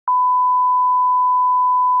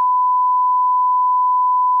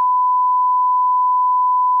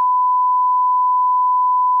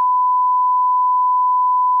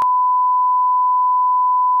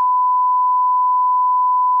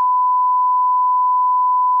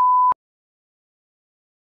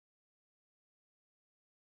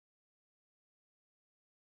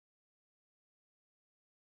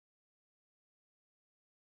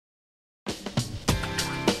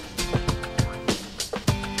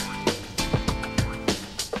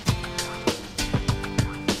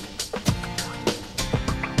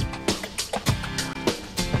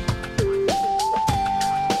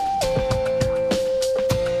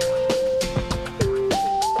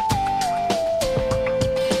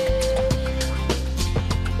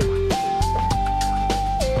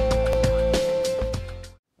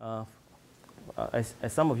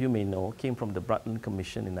as some of you may know, came from the Brundtland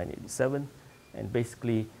Commission in 1987, and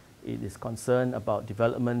basically it is concerned about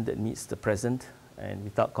development that meets the present and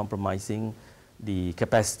without compromising the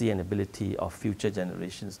capacity and ability of future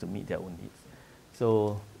generations to meet their own needs.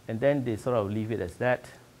 So, and then they sort of leave it as that.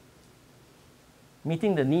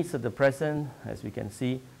 Meeting the needs of the present, as we can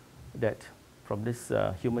see that from this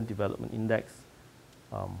Human Development Index,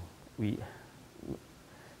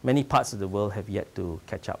 many parts of the world have yet to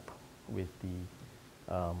catch up with the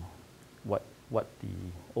what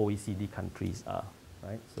the OECD countries are,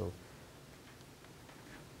 right? So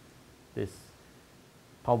this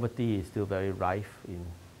poverty is still very rife in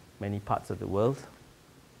many parts of the world.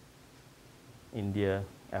 India,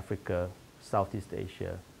 Africa, Southeast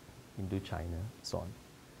Asia, Indochina, so on.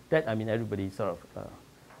 That, I mean, everybody sort of,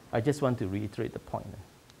 I just want to reiterate the point.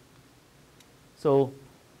 So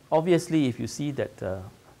obviously, if you see that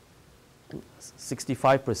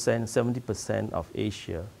 65%, 70% of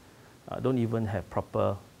Asia don't even have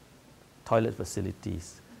proper toilet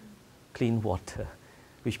facilities, clean water,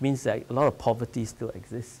 which means that a lot of poverty still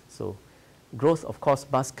exists. So growth, of course,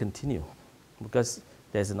 must continue because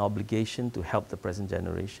there's an obligation to help the present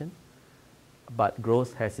generation. But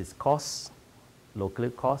growth has its costs, local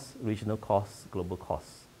costs, regional costs, global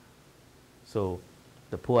costs. So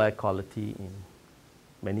the poor air quality in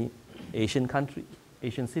many Asian countries,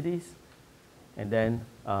 Asian cities, and then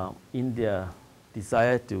India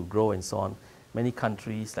desire to grow and so on. Many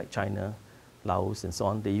countries like China, Laos, and so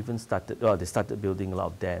on, they even started, well, they started building a lot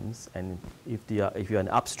of dams. And if you're an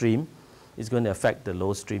upstream, it's going to affect the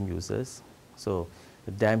low stream users. So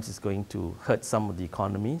the dams is going to hurt some of the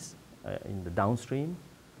economies in the downstream.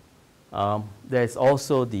 There's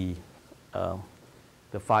also the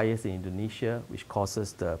fires in Indonesia, which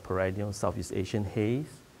causes the perennial Southeast Asian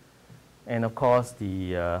haze. And of course,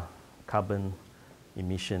 the carbon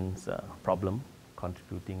emissions problem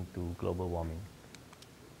contributing to global warming.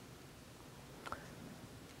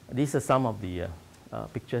 These are some of the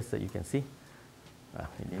pictures that you can see.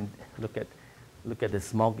 Look at the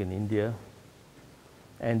smog in India.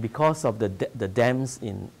 And because of the dams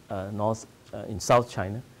in South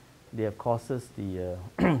China, they have causes the,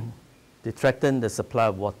 they threaten the supply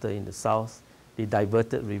of water in the south. They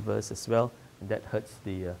diverted rivers as well, and that hurts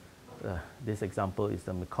the, this example is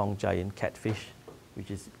the Mekong giant catfish,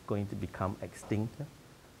 which is going to become extinct.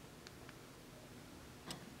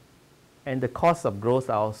 And the costs of growth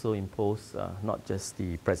are also imposed, not just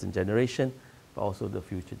the present generation, but also the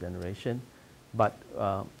future generation. But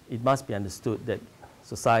it must be understood that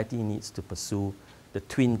society needs to pursue the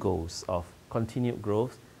twin goals of continued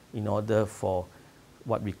growth in order for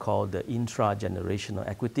what we call the intra-generational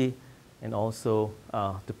equity, and also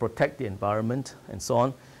to protect the environment and so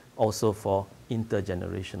on, also for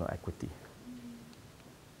intergenerational equity.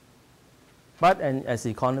 But as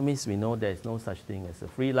economists, we know there is no such thing as a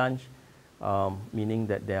free lunch, meaning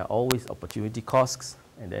that there are always opportunity costs,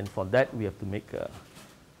 and then for that we have to make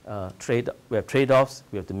trade-offs,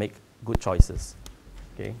 we have to make good choices.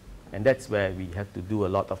 Okay? And that's where we have to do a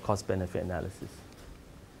lot of cost-benefit analysis.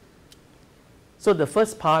 So the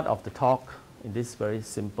first part of the talk in this very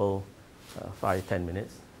simple 5-10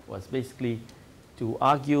 minutes was basically to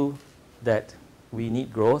argue that we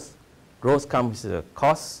need growth. Growth comes with a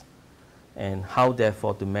cost, and how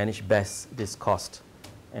therefore to manage best this cost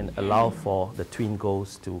and allow for the twin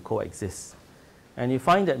goals to coexist. And you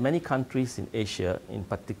find that many countries in Asia in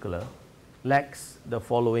particular lacks the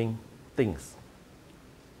following things.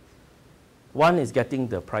 One is getting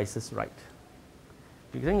the prices right.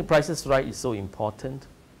 Getting the prices right is so important.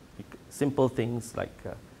 Simple things like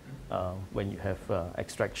when you have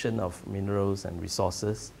extraction of minerals and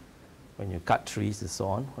resources, when you cut trees and so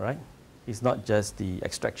on, right? It's not just the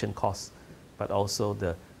extraction costs, but also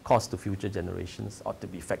the cost to future generations ought to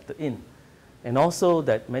be factored in. And also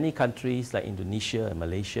that many countries like Indonesia and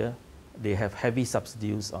Malaysia, they have heavy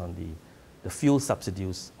subsidies on the fuel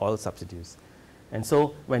subsidies, oil subsidies. And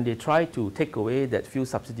so when they try to take away that fuel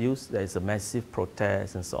subsidies, there is a massive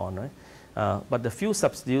protest and so on, right? But the fuel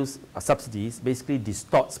subsidies basically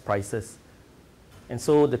distorts prices. And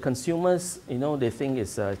so the consumers, you know, they think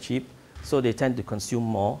it's cheap, so they tend to consume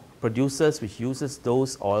more. Producers which uses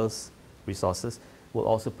those oils resources will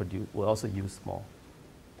also use more.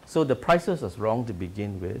 So the prices was wrong to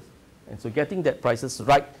begin with. And so getting that prices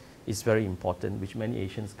right is very important, which many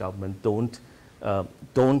Asian governments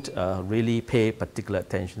don't really pay particular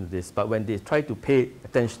attention to this. But when they try to pay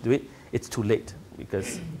attention to it, it's too late,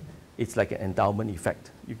 because it's like an endowment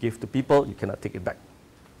effect. You give to people, you cannot take it back.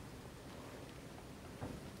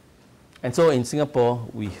 And so in Singapore,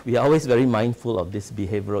 we are always very mindful of this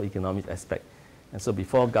behavioral economics aspect. And so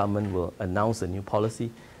before government will announce a new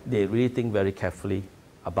policy, they really think very carefully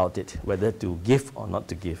about it, whether to give or not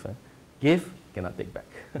to give. Give, cannot take back.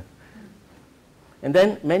 And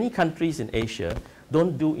then many countries in Asia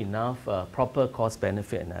don't do enough proper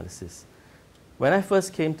cost-benefit analysis. When I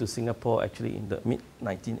first came to Singapore, actually in the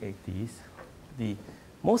mid-1980s,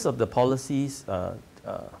 most of the policies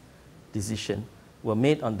decision were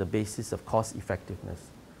made on the basis of cost effectiveness.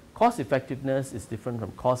 Cost effectiveness is different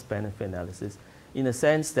from cost-benefit analysis in the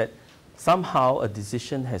sense that somehow a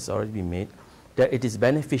decision has already been made that it is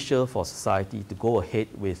beneficial for society to go ahead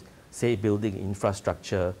with, say, building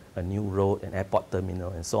infrastructure, a new road, an airport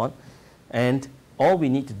terminal, and so on. And all we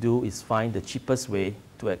need to do is find the cheapest way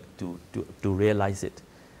to realize it.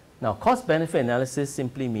 Now, cost-benefit analysis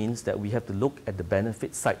simply means that we have to look at the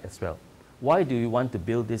benefit side as well. Why do you want to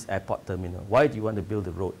build this airport terminal? Why do you want to build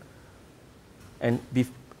the road? And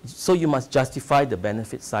so you must justify the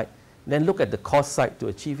benefit side, then look at the cost side to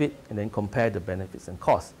achieve it, and then compare the benefits and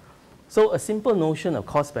costs. So a simple notion of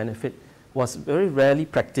cost-benefit was very rarely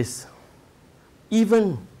practiced,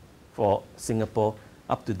 even for Singapore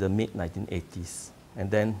up to the mid-1980s. And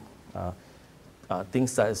then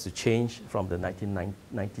things started to change from the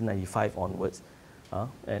 1995 onwards,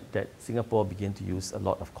 and that Singapore began to use a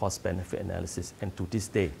lot of cost-benefit analysis, and to this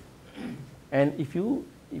day. And if you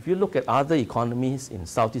look at other economies in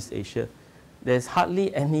Southeast Asia, there's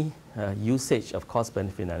hardly any usage of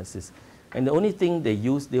cost-benefit analysis. And the only thing they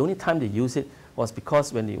use, the only time they use it was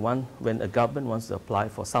because when a government wants to apply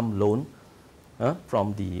for some loan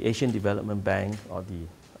from the Asian Development Bank or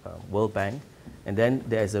the World Bank, and then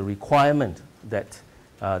there's a requirement that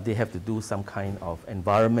they have to do some kind of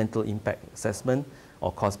environmental impact assessment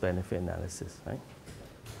or cost-benefit analysis. Right?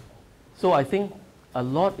 So I think a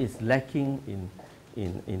lot is lacking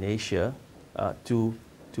in Asia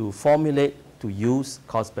to formulate, to use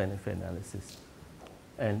cost-benefit analysis.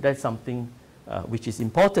 And that's something which is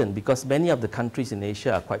important because many of the countries in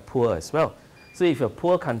Asia are quite poor as well. So if you're a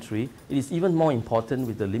poor country, it is even more important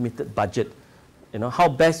with the limited budget, how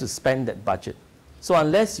best to spend that budget. So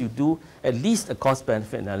unless you do at least a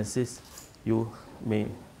cost-benefit analysis, you may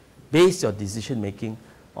base your decision-making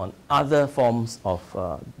on other forms of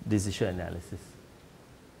decision analysis.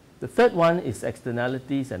 The third one is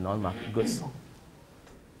externalities and non-market goods.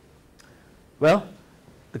 Well,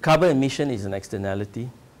 the carbon emission is an externality,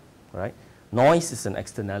 right? Noise is an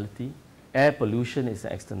externality. Air pollution is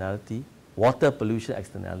an externality. Water pollution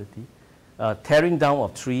externality. Tearing down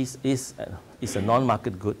of trees is a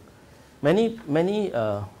non-market good. Many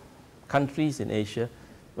countries in Asia,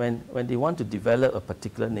 when they want to develop a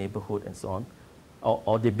particular neighborhood and so on,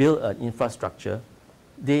 or they build an infrastructure,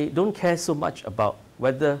 they don't care so much about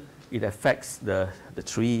whether it affects the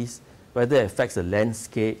trees, whether it affects the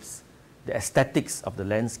landscapes, the aesthetics of the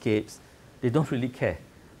landscapes. They don't really care.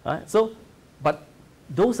 Right? But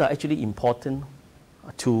those are actually important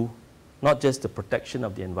to not just the protection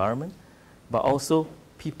of the environment, but also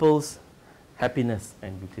people's happiness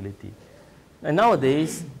and utility. And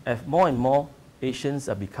nowadays, as more and more Asians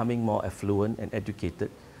are becoming more affluent and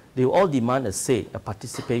educated, they will all demand a say, a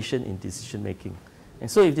participation in decision-making.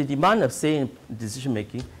 And so if they demand a say in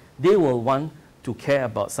decision-making, they will want to care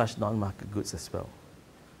about such non-market goods as well.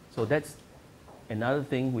 So that's another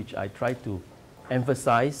thing which I try to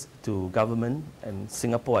emphasize to government, and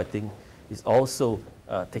Singapore, I think, is also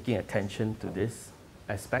taking attention to this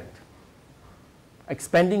aspect.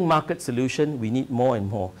 Expanding market solution, we need more and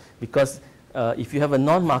more, because if you have a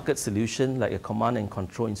non-market solution like a command and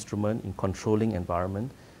control instrument in controlling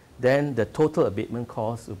environment, then the total abatement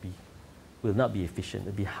cost will not be efficient. It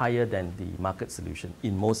will be higher than the market solution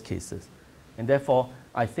in most cases. And therefore,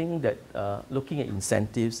 I think that looking at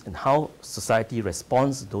incentives and how society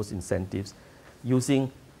responds to those incentives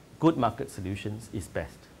using good market solutions is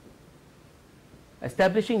best.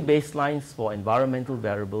 Establishing baselines for environmental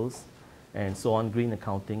variables and so on, green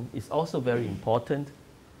accounting, is also very important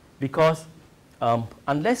because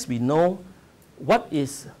unless we know what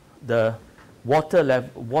is the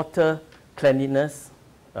water cleanliness,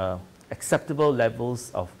 acceptable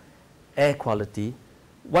levels of air quality,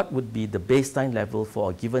 what would be the baseline level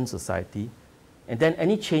for a given society, and then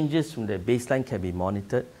any changes from the baseline can be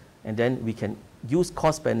monitored, and then we can use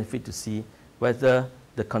cost benefit to see whether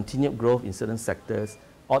the continued growth in certain sectors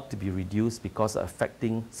ought to be reduced because of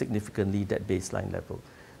affecting significantly that baseline level.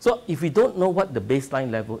 So if we don't know what the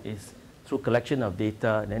baseline level is through collection of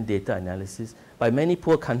data and then data analysis by many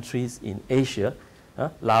poor countries in Asia,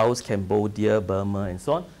 Laos, Cambodia, Burma, and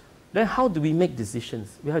so on, then how do we make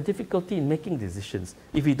decisions? We have difficulty in making decisions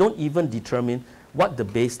if we don't even determine what the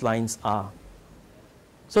baselines are.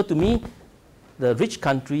 So to me, the rich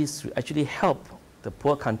countries actually help the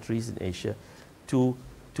poor countries in Asia to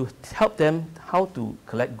help them how to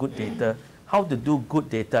collect good data, how to do good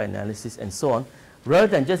data analysis, and so on, rather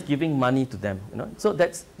than just giving money to them. You know? So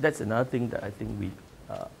that's another thing that I think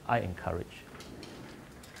I encourage.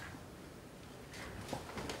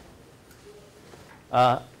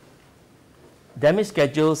 Damage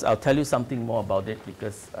schedules, I'll tell you something more about it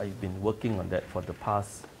because I've been working on that for the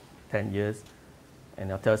past 10 years,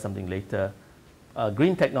 and I'll tell you something later.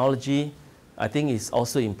 Green technology, I think, is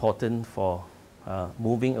also important for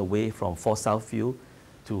moving away from fossil fuel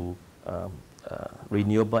to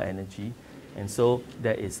renewable energy. And so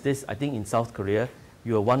there is this, I think in South Korea,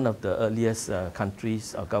 you are one of the earliest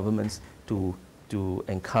countries or governments to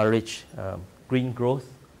encourage green growth.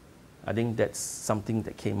 I think that's something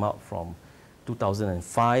that came out from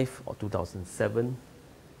 2005 or 2007.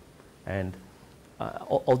 And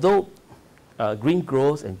although green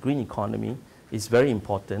growth and green economy is very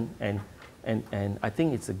important, and I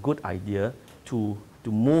think it's a good idea to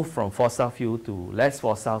move from fossil fuel to less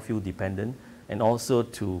fossil fuel dependent, and also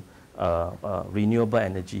to renewable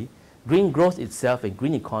energy. Green growth itself and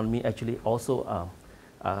green economy actually also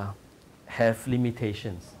have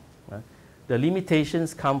limitations. Right? The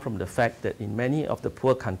limitations come from the fact that in many of the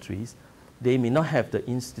poor countries, they may not have the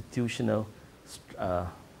institutional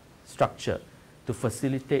structure to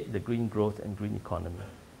facilitate the green growth and green economy.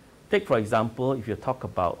 Take, for example, if you talk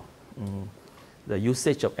about the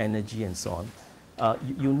usage of energy and so on,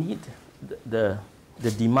 you need the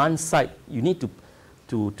demand side. You need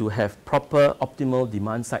to have proper optimal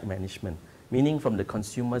demand side management, meaning from the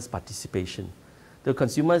consumer's participation. The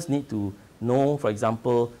consumers need to know, for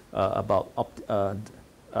example, about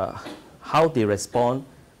how they respond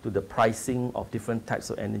to the pricing of different types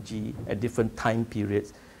of energy at different time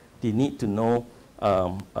periods. They need to know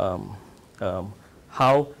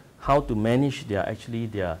how to manage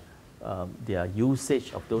their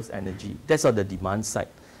usage of those energy. That's on the demand side.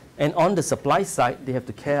 And on the supply side, they have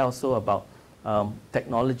to care also about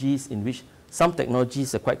technologies in which some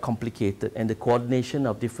technologies are quite complicated, and the coordination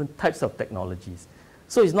of different types of technologies.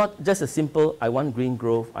 So it's not just a simple, I want green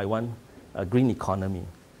growth, I want a green economy.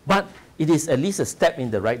 But it is at least a step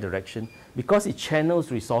in the right direction because it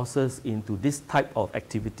channels resources into this type of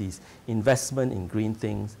activities, investment in green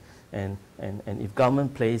things, and if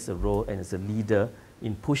government plays a role and is a leader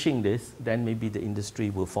in pushing this, then maybe the industry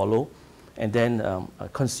will follow. And then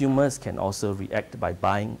consumers can also react by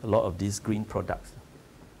buying a lot of these green products.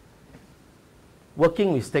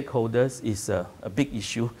 Working with stakeholders is a big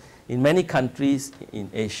issue. In many countries in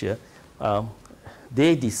Asia,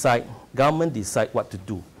 government decide what to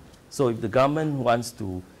do. So if the government wants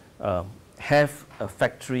to have a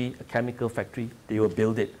factory, a chemical factory, they will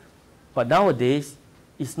build it. But nowadays,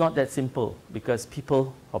 it's not that simple because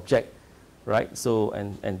people object. Right? So,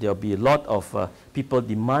 and there'll be a lot of people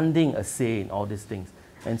demanding a say in all these things.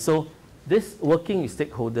 And so this working with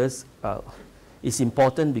stakeholders is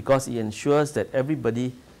important because it ensures that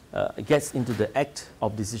everybody gets into the act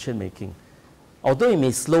of decision making. Although it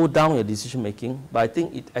may slow down your decision making, but I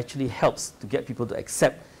think it actually helps to get people to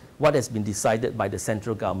accept what has been decided by the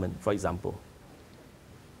central government, for example.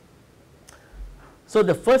 So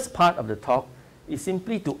the first part of the talk is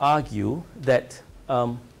simply to argue that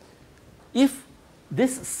if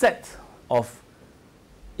this set of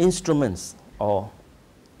instruments, or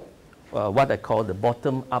what I call the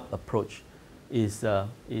bottom-up approach, is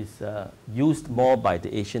used more by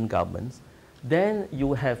the Asian governments, then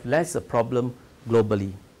you have less a problem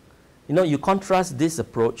globally. You know, you contrast this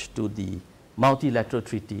approach to the multilateral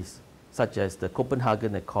treaties, such as the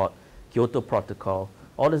Copenhagen Accord, Kyoto Protocol,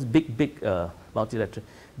 all those big multilateral.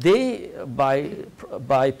 They,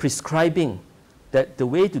 by prescribing that the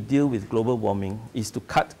way to deal with global warming is to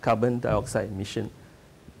cut carbon dioxide emission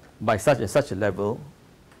by such and such a level,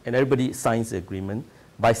 and everybody signs the agreement.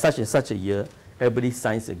 By such and such a year, everybody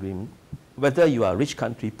signs the agreement. Whether you are a rich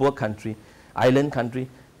country, poor country, island country,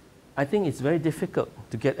 I think it's very difficult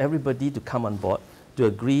to get everybody to come on board to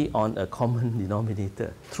agree on a common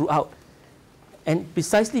denominator throughout. And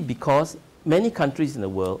precisely because many countries in the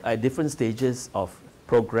world are at different stages of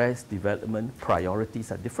progress, development,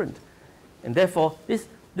 priorities are different. And therefore, this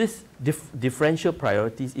differential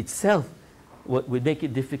priorities itself would make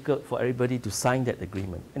it difficult for everybody to sign that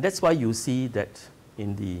agreement. And that's why you see that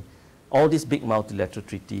in all these big multilateral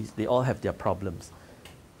treaties, they all have their problems.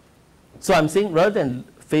 So I'm saying rather than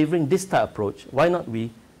favoring this type of approach, why not we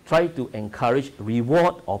try to encourage,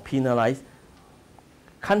 reward, or penalize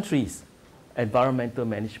countries' environmental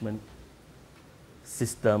management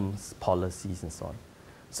systems, policies, and so on.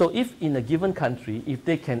 So if in a given country, if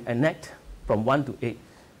they can enact from 1 to 8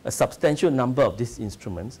 a substantial number of these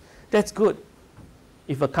instruments, that's good.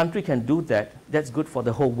 if a country can do that, that's good for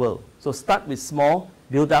the whole world. So start with small,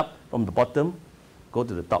 build up from the bottom, go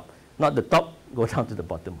to the top. Not the top, go down to the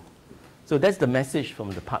bottom. So that's the message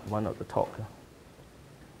from the part 1 of the talk.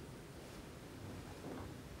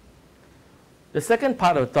 The second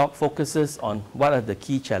part of the talk focuses on what are the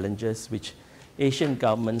key challenges which Asian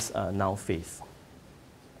governments now face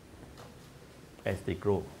as they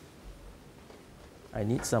grow. I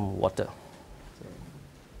need some water. So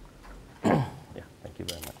yeah, thank you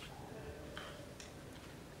very much.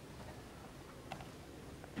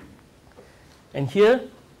 And here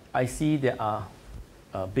I see there are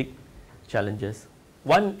big challenges.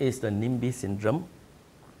 One is the NIMBY syndrome,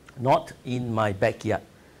 not in my backyard.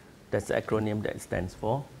 That's the acronym that it stands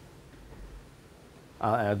for.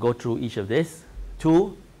 I'll go through each of this.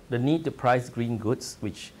 2, the need to price green goods,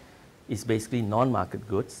 which is basically non-market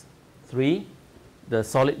goods. 3, the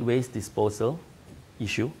solid waste disposal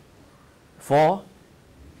issue. 4,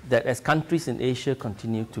 that as countries in Asia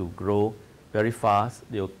continue to grow very fast,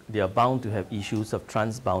 they are bound to have issues of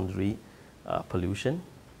transboundary pollution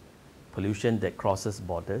that crosses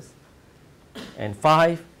borders. And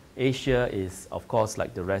 5, Asia is, of course,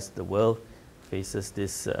 like the rest of the world, faces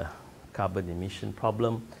this carbon emission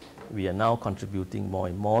problem. We are now contributing more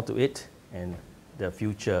and more to it, and the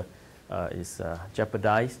future is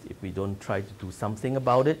jeopardized if we don't try to do something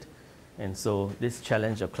about it. And so this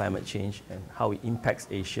challenge of climate change and how it impacts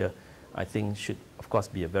Asia, I think should, of course,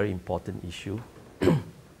 be a very important issue.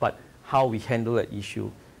 But how we handle that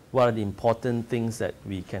issue, what are the important things that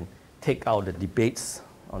we can take out the debates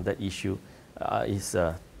on that issue is,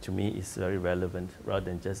 to me, is very relevant rather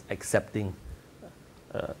than just accepting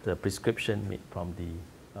the prescription made from the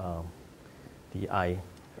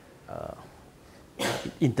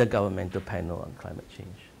Intergovernmental Panel on Climate Change.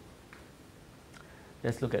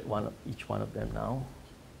 Let's look at each one of them now.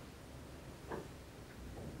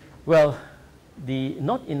 Well, the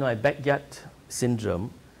not in my backyard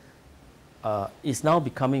syndrome is now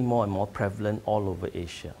becoming more and more prevalent all over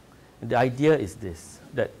Asia. And the idea is this,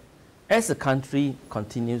 that as a country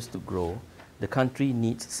continues to grow, the country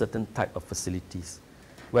needs certain type of facilities,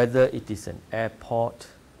 whether it is an airport,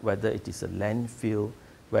 whether it is a landfill,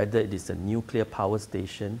 whether it is a nuclear power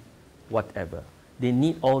station, whatever. They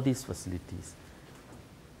need all these facilities.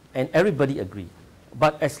 And everybody agree.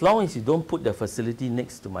 But as long as you don't put the facility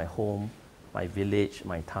next to my home, my village,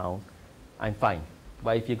 my town, I'm fine.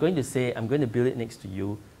 But if you're going to say, I'm going to build it next to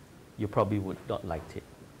you, you probably would not like it.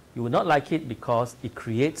 You would not like it because it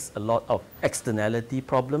creates a lot of externality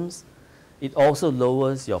problems. It also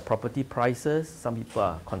lowers your property prices. Some people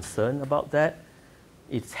are concerned about that.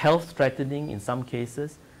 It's health threatening in some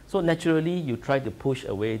cases. So naturally, you try to push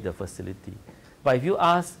away the facility. But if you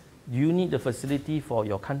ask, do you need the facility for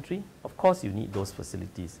your country? Of course you need those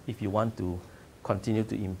facilities if you want to continue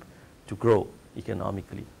to grow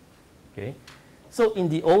economically. Okay? So in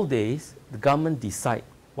the old days, the government decide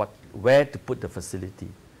where to put the facility.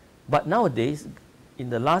 But nowadays, in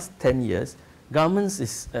the last 10 years,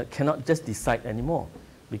 governments cannot just decide anymore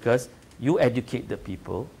because you educate the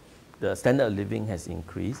people, the standard of living has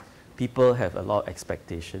increased, people have a lot of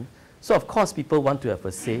expectation. So of course people want to have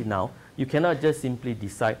a say now. You cannot just simply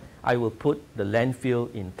decide, I will put the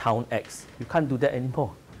landfill in town X. You can't do that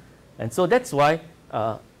anymore. And so that's why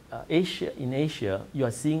in Asia, you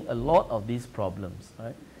are seeing a lot of these problems.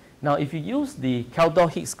 Right? Now, if you use the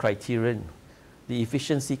Kaldor-Hicks criterion, the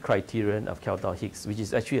efficiency criterion of Kaldor-Hicks, which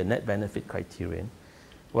is actually a net benefit criterion,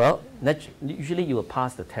 well, usually you will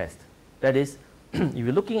pass the test. That is, if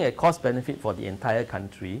you're looking at cost benefit for the entire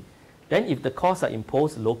country, then if the costs are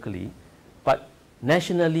imposed locally, but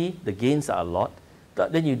nationally the gains are a lot,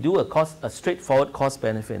 then you do a straightforward cost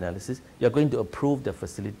benefit analysis, you're going to approve the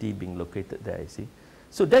facility being located there, you see.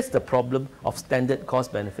 So that's the problem of standard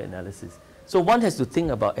cost benefit analysis. So one has to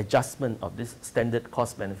think about adjustment of this standard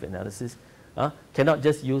cost benefit analysis. Cannot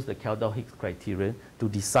just use the Kaldor-Hicks criterion to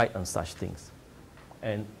decide on such things.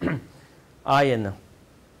 And I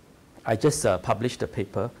just published a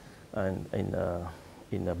paper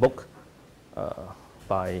in a book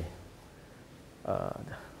by,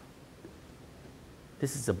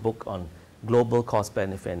 this is a book on global cost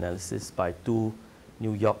benefit analysis by 2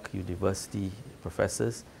 New York University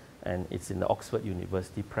professors, and it's in the Oxford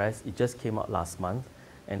University Press. It just came out last month,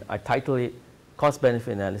 and I titled it Cost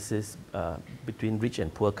Benefit Analysis Between Rich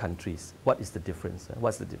and Poor Countries. What is the difference?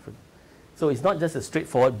 What's the difference? So it's not just a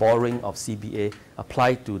straightforward borrowing of CBA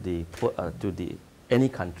applied to any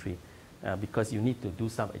country, because you need to do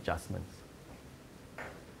some adjustments.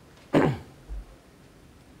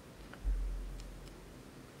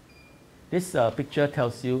 This picture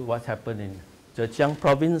tells you what happened in Zhejiang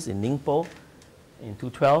province in Ningbo. In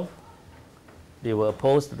 2012, they were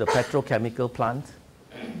opposed to the petrochemical plant.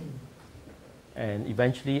 And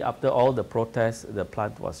eventually, after all the protests, the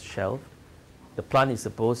plant was shelved. The plant is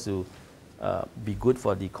supposed to be good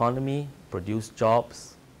for the economy, produce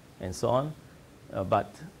jobs, and so on.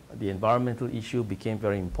 But the environmental issue became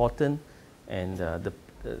very important, and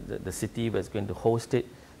the city was going to host it.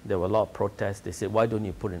 There were a lot of protests. They said, why don't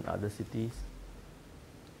you put in other cities?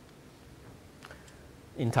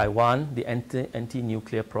 In Taiwan, the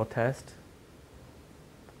anti-nuclear protest.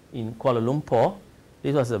 In Kuala Lumpur,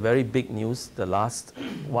 this was a very big news the last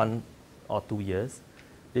 1 or 2 years.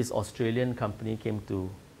 This Australian company came to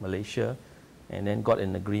Malaysia and then got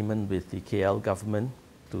an agreement with the KL government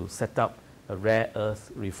to set up a rare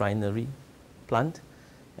earth refinery plant,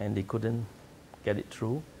 and they couldn't get it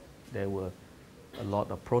through. There were a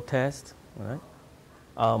lot of protests. Right?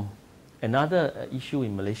 Another issue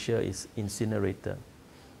in Malaysia is incinerator.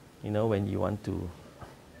 You know, when you want to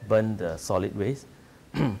burn the solid waste,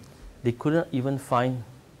 they couldn't even find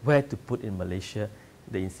where to put in Malaysia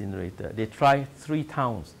the incinerator. They tried 3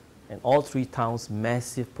 towns, and all 3 towns,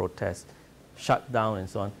 massive protests, shut down and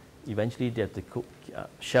so on. Eventually, they have to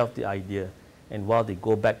shelve the idea, and while they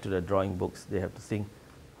go back to the drawing books, they have to think,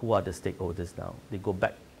 who are the stakeholders now? They go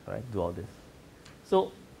back, right, do all this.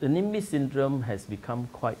 So the NIMBY syndrome has become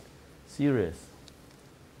quite serious.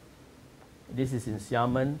 This is in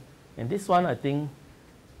Xiamen, and this one, I think,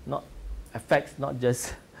 affects not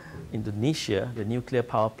just Indonesia, the nuclear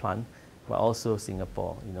power plant, but also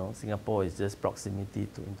Singapore. You know, Singapore is just proximity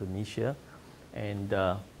to Indonesia, and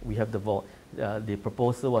we have the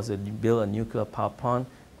proposal was to build a nuclear power plant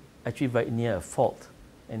actually right near a fault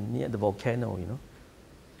and near the volcano, you know.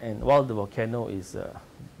 And while the volcano is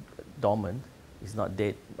dormant, it's not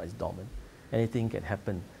dead, but it's dormant, anything can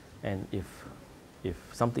happen. And if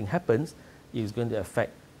something happens, it's going to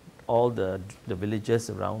affect all the villages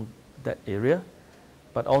around that area.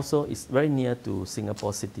 But also, it's very near to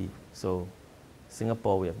Singapore city. So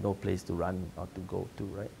Singapore, we have no place to run or to go to,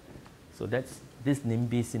 right? So this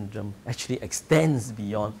NIMBY syndrome actually extends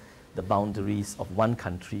beyond the boundaries of one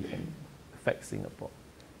country and affects Singapore.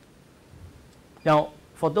 Now,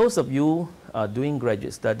 for those of you doing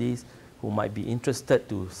graduate studies who might be interested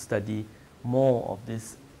to study more of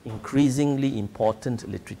this increasingly important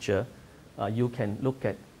literature, you can look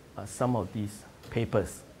at some of these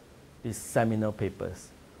papers, these seminal papers.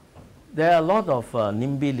 There are a lot of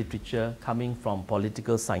NIMBY literature coming from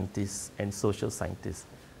political scientists and social scientists.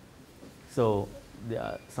 So there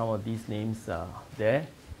are some of these names there.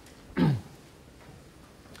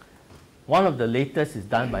 One of the latest is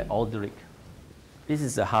done by Aldrich. This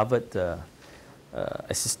is a Harvard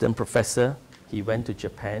assistant professor. He went to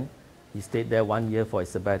Japan. He stayed there 1 year for a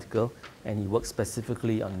sabbatical, and he worked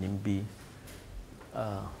specifically on NIMBY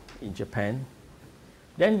in Japan.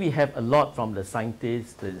 Then we have a lot from the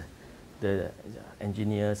scientists, the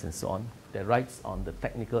engineers, and so on, that writes on the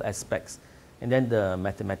technical aspects, and then the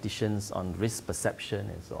mathematicians on risk perception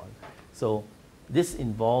and so on. So this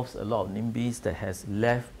involves a lot of NIMBYs that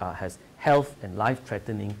has health and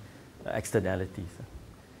life-threatening externalities.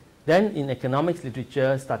 Then in economics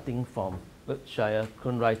literature, starting from Berkshire,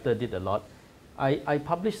 Kronreiter did a lot. I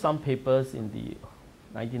published some papers in the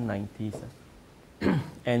 1990s.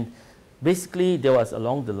 And basically, there was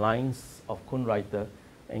along the lines of Kronreiter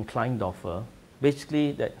and Kleindorfer,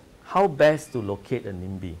 basically that how best to locate a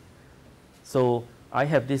NIMBY. So I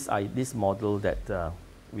have this model that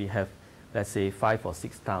we have, let's say, 5 or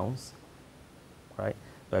 6 towns, right,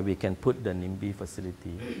 where we can put the NIMBY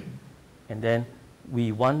facility. And then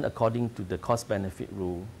we want, according to the cost-benefit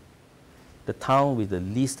rule, the town with the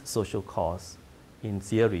least social cost, in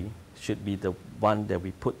theory, should be the one that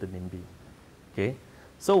we put the NIMBY. Okay?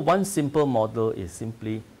 So one simple model is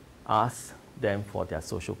simply ask them for their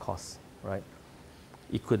social costs, right?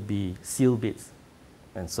 It could be seal bids.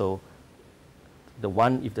 And so the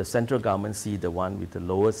one, if the central government see the one with the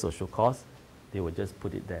lowest social cost, they will just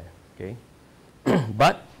put it there, okay?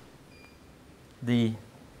 But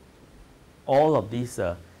all of these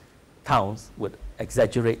towns would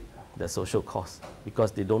exaggerate the social cost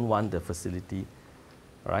because they don't want the facility,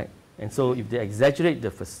 right? And so if they exaggerate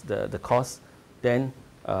the cost, then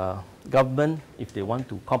government, if they want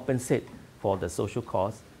to compensate for the social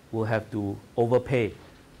cost, will have to overpay.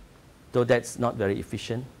 Though that's not very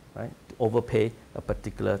efficient, right? To overpay a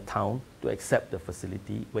particular town to accept the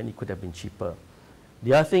facility when it could have been cheaper.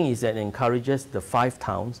 The other thing is that it encourages the 5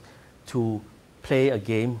 towns to play a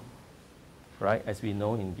game, right? As we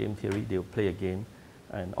know in game theory, they will play a game,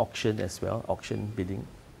 and auction as well, auction bidding.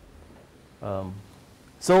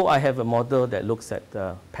 So I have a model that looks at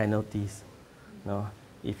penalties. You know,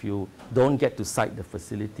 If you don't get to site the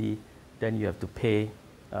facility, then you have to pay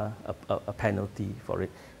a penalty for it.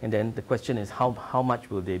 And then the question is how much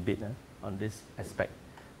will they bid on this aspect.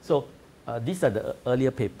 So these are the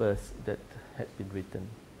earlier papers that had been written.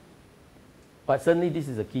 But certainly this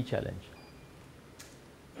is a key challenge.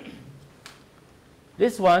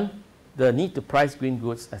 This one, the need to price green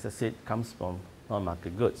goods, as I said, comes from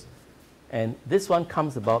non-market goods. And this one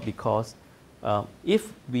comes about because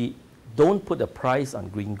if we don't put a price on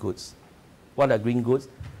green goods, what are green goods?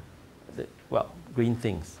 Well, green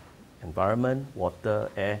things, environment, water,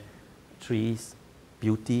 air, trees,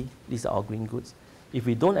 beauty, these are all green goods. If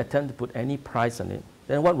we don't attempt to put any price on it,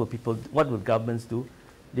 then what will governments do?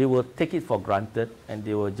 They will take it for granted and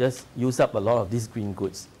they will just use up a lot of these green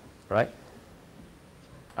goods, right?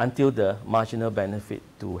 Until the marginal benefit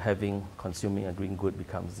to consuming a green good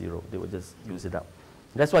becomes zero. They will just use it up.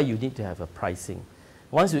 That's why you need to have a pricing.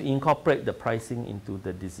 Once you incorporate the pricing into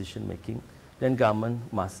the decision making, then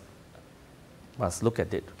government must look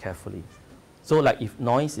at it carefully. So like if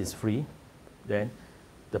noise is free, then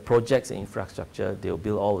the projects and infrastructure, they'll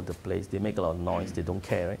build all over the place. They make a lot of noise. They don't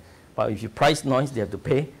care, right? But if you price noise, they have to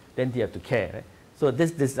pay. Then they have to care, right? So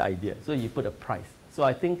this is the idea. So you put a price. So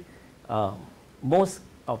I think most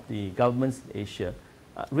of the governments in Asia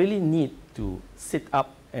really need to sit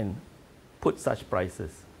up and put such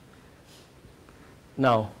prices.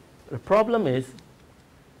 Now, the problem is,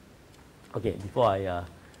 okay,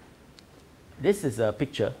 this is a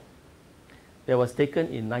picture that was taken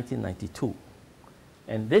in 1992.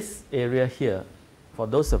 And this area here, for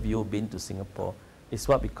those of you who've been to Singapore, is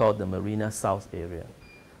what we call the Marina South area.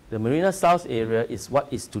 The Marina South area is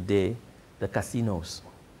what is today the casinos.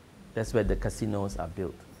 That's where the casinos are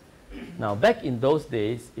built. Now, back in those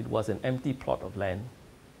days, it was an empty plot of land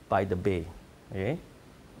by the bay. Okay?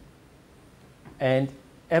 And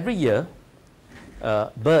every year,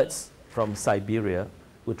 birds from Siberia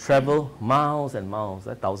would travel miles and miles,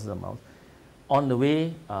 thousands of miles, on the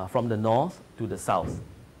way from the north to the south,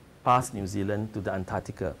 past New Zealand to the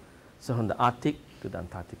Antarctica. So from the Arctic to the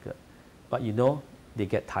Antarctica. But you know, they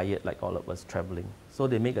get tired like all of us traveling. So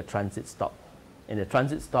they make a transit stop. And the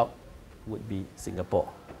transit stop would be Singapore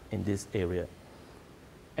in this area.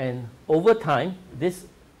 And over time, this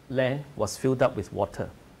land was filled up with water.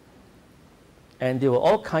 And there were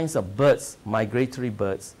all kinds of birds, migratory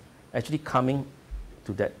birds, actually coming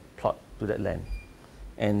to that plot, to that land.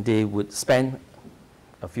 And they would spend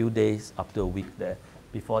a few days up to a week there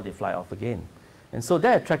before they fly off again. And so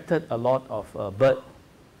that attracted a lot of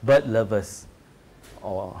bird lovers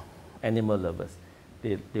or animal lovers.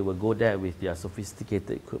 They will go there with their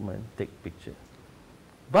sophisticated equipment, take pictures.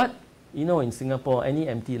 But, you know, in Singapore, any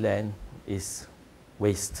empty land is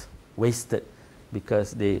wasted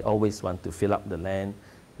because they always want to fill up the land,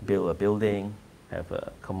 build a building, have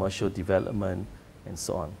a commercial development, and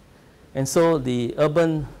so on. And so the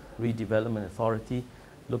Urban Redevelopment Authority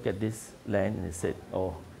looked at this land and they said,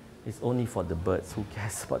 oh, it's only for the birds. Who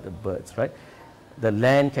cares about the birds, right? The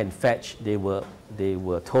land can fetch, they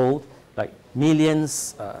were told, like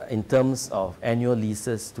millions in terms of annual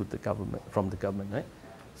leases to the government, from the government, right?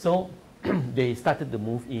 So they started to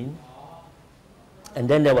move in. And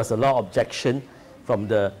then there was a lot of objection from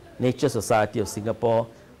the Nature Society of Singapore,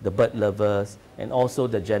 the bird lovers, and also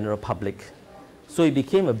the general public. So it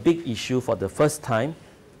became a big issue for the first time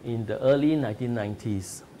in the early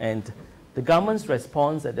 1990s. And the government's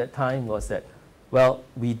response at that time was that, well,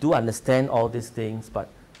 we do understand all these things, but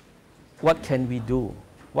what can we do?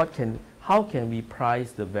 How can we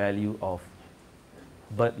price the value of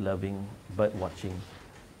bird loving, bird watching,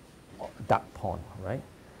 duck pond, right?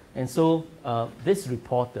 And so this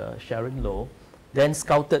reporter, Sharon Low, then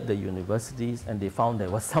scouted the universities and they found there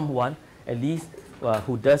was someone, at least,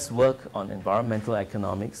 who does work on environmental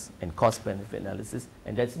economics and cost-benefit analysis,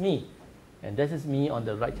 and that's me. And this is me on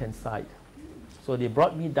the right-hand side. So they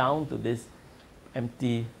brought me down to this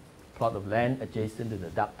empty plot of land adjacent to the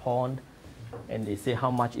duck pond, and they say,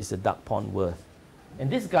 how much is the duck pond worth?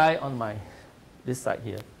 And this guy on this side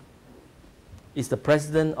here is the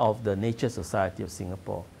president of the Nature Society of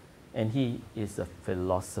Singapore, and he is a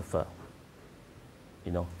philosopher.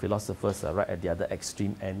 You know, philosophers are right at the other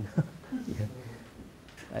extreme end. Yeah.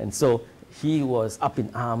 And so he was up in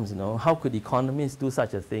arms, you know, how could economists do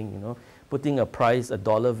such a thing, you know, putting a price, a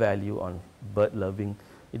dollar value on bird loving.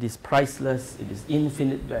 It is priceless, it is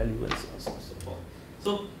infinite value, and so on and so forth.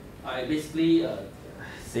 So I basically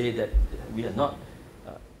say that we are not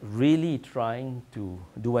really trying to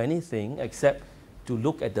do anything except to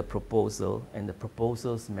look at the proposal and the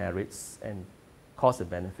proposal's merits and cost and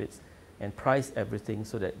benefits and price everything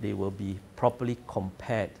so that they will be properly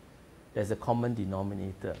compared there's a common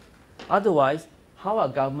denominator. Otherwise, how are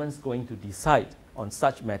governments going to decide on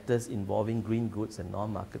such matters involving green goods and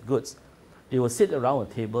non-market goods? They will sit around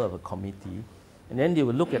a table of a committee, and then they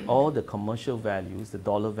will look at all the commercial values, the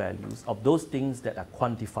dollar values of those things that are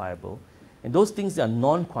quantifiable, and those things that are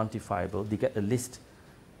non-quantifiable, they get a list.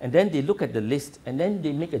 And then they look at the list, and then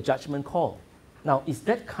they make a judgment call. Now, is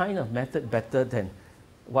that kind of method better than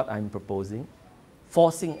what I'm proposing?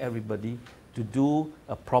 Forcing everybody to do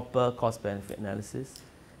a proper cost-benefit analysis.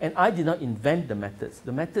 And I did not invent the methods.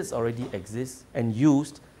 The methods already exist and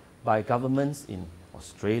used by governments in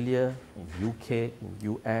Australia, in UK, in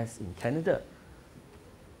US, in Canada.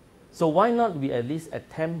 So why not we at least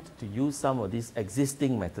attempt to use some of these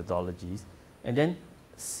existing methodologies and then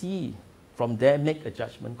see from there, make a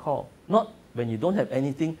judgment call. Not when you don't have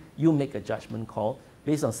anything, you make a judgment call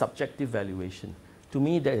based on subjective valuation. To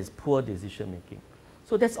me, that is poor decision making.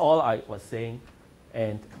 So that's all I was saying.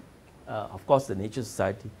 And of course, the Nature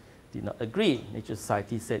Society did not agree. Nature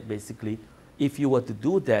Society said basically, if you were to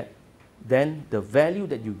do that, then the value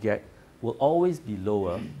that you get will always be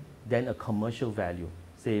lower than a commercial value,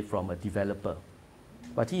 say from a developer.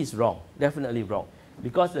 But he is wrong, definitely wrong,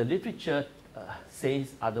 because the literature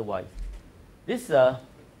says otherwise. This,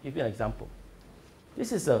 give you an example.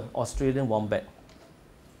 This is an Australian wombat.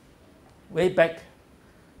 Way back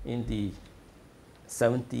in the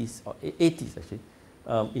 70s or 80s actually,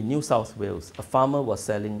 in New South Wales, a farmer was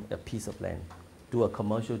selling a piece of land to a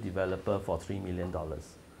commercial developer for $3 million.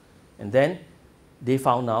 And then they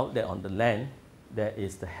found out that on the land, there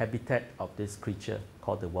is the habitat of this creature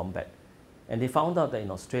called the wombat. And they found out that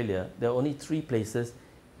in Australia, there are only 3 places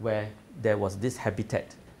where there was this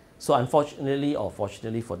habitat. So unfortunately or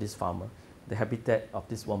fortunately for this farmer, the habitat of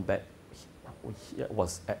this wombat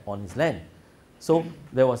was on his land. So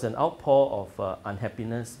there was an outpour of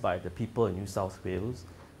unhappiness by the people in New South Wales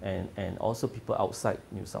and also people outside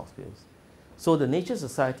New South Wales. So the Nature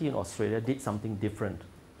Society in Australia did something different.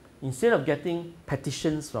 Instead of getting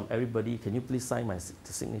petitions from everybody, can you please sign my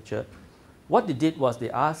signature? What they did was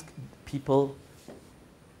they asked people,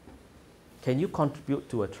 can you contribute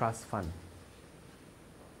to a trust fund?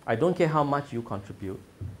 I don't care how much you contribute.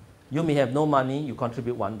 You may have no money, you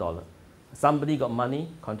contribute $1. Somebody got money,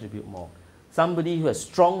 contribute more. Somebody who has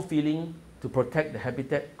strong feeling to protect the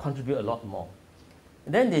habitat, contribute a lot more.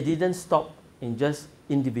 And then they didn't stop in just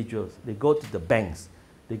individuals. They go to the banks.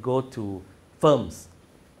 They go to firms.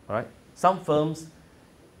 All right? Some firms,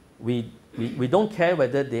 we don't care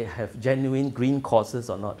whether they have genuine green causes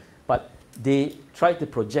or not, but they try to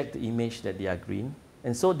project the image that they are green.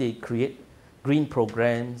 And so they create green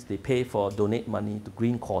programs, they pay for, donate money to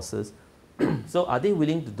green causes. So are they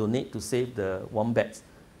willing to donate to save the wombats?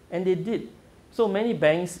 And they did. So many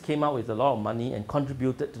banks came out with a lot of money and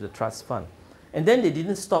contributed to the trust fund. And then they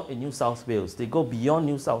didn't stop in New South Wales. They go beyond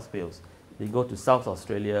New South Wales. They go to South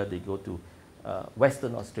Australia, they go to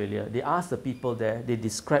Western Australia. They ask the people there, they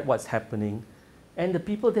describe what's happening, and the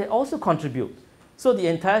people there also contribute. So the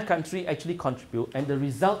entire country actually contribute, and the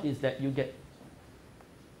result is that you get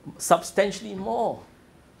substantially more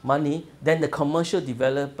money than the commercial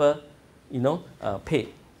developer,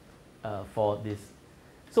 paid for this.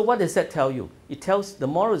 So what does that tell you? It tells, the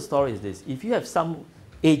moral story is this: if you have some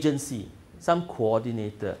agency, some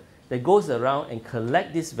coordinator that goes around and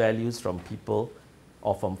collect these values from people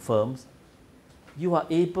or from firms, you are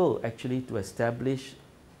able actually to establish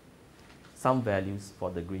some values for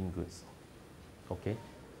the green goods, okay,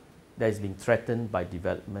 that is being threatened by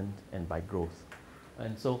development and by growth.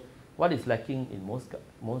 And so what is lacking in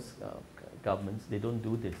most governments, they don't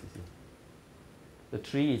do this, you see. The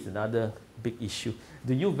tree is another big issue.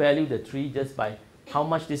 Do you value the tree just by how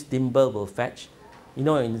much this timber will fetch? You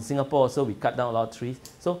know, in Singapore also we cut down a lot of trees.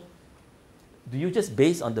 So do you just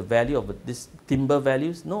base on the value of this timber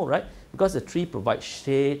values? No, right? Because a tree provides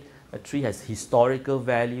shade, a tree has historical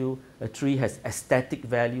value, a tree has aesthetic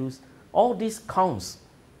values. All this counts.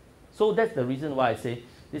 So that's the reason why I say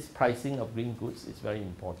this pricing of green goods is very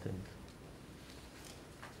important.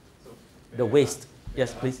 So the waste.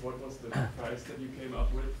 Yes, please. What was the price that you came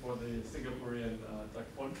up with for the Singaporean duck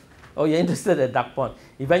pond? Oh, you're interested in duck pond.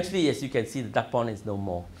 Eventually, as you can see, the duck pond is no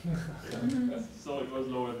more. So it was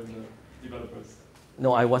lower than the developers?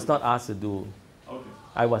 No, I was not asked to do. Okay.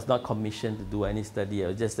 I was not commissioned to do any study. I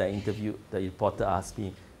was just an interview. The reporter asked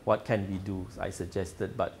me, what can we do? I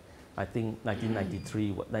suggested, but I think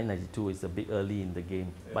 1993, 1992 is a bit early in the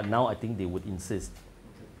game. Yeah. But now I think they would insist.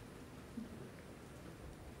 Okay.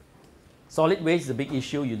 Solid waste is a big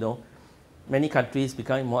issue, you know. Many countries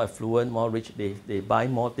becoming more affluent, more rich, they buy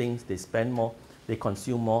more things, they spend more, they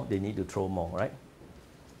consume more, they need to throw more, right?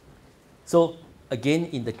 So again,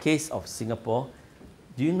 in the case of Singapore,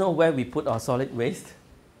 do you know where we put our solid waste?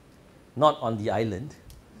 Not on the island.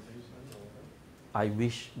 I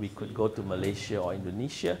wish we could go to Malaysia or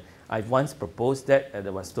Indonesia. I've once proposed that and I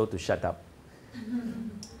was told to shut up.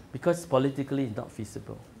 Because politically it's not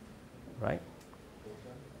feasible, right?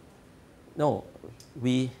 No,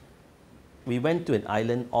 we went to an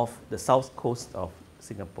island off the south coast of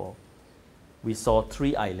Singapore. We saw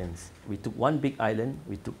 3 islands. We took 1 big island,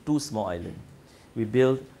 we took 2 small islands. We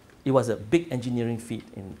built, it was a big engineering feat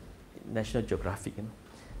in National Geographic. You know.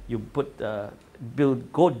 You put,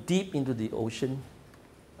 go deep into the ocean,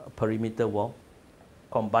 perimeter wall,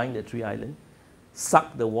 combine the 3 islands,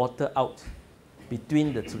 suck the water out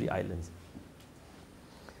between the 3 islands.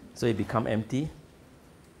 So it become empty.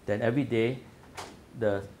 Then every day,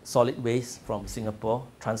 the solid waste from Singapore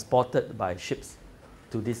transported by ships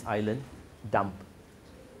to this island, dump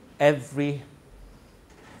every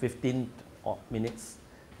 15 minutes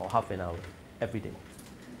or half an hour, every day.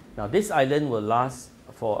 Now this island will last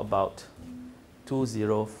for about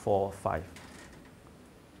 2045.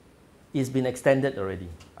 It's been extended already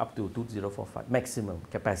up to 2045, maximum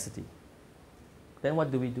capacity. Then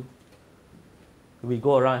what do? We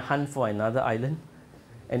go around hunt for another island.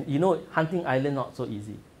 And you know, hunting island not so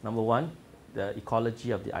easy. Number 1, the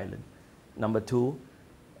ecology of the island. Number 2,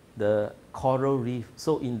 the coral reef.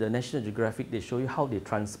 So in the National Geographic, they show you how they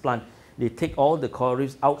transplant. They take all the coral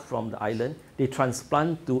reefs out from the island, they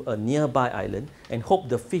transplant to a nearby island and hope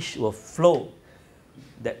the fish will flow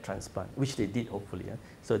that transplant, which they did hopefully.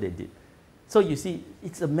 So they did. So you see,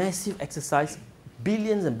 it's a massive exercise.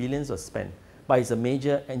 Billions and billions are spent, but it's a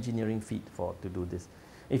major engineering feat to do this.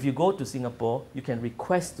 If you go to Singapore, you can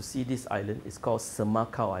request to see this island. It's called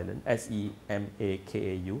Semakau Island,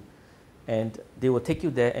 S-E-M-A-K-A-U. And they will take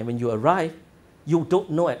you there, and when you arrive, you don't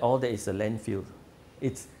know at all that it's a landfill.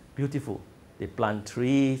 It's beautiful. They plant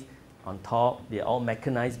trees on top, they're all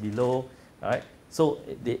mechanized below, all right? So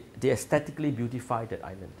they aesthetically beautify that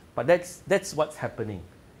island. But that's what's happening.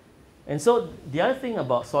 And so the other thing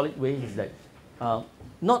about solid waste is that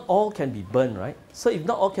not all can be burned, right? So if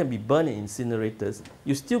not all can be burned in incinerators,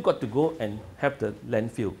 you still got to go and have the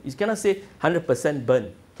landfill. You cannot say 100%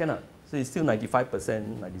 burn, cannot. So it's still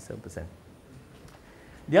 95%, 97%.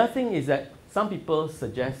 The other thing is that some people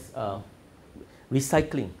suggest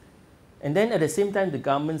recycling. And then at the same time, the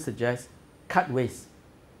government suggests cut waste,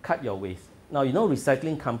 cut your waste. Now, you know,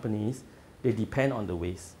 recycling companies, they depend on the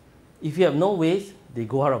waste. If you have no waste, they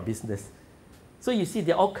go out of business. So you see,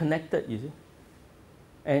 they're all connected, you see.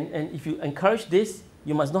 And if you encourage this,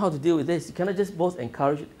 you must know how to deal with this. You cannot just both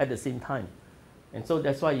encourage it at the same time. And so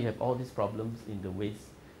that's why you have all these problems in the waste.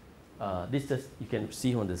 This just, you can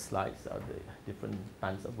see on the slides, are the different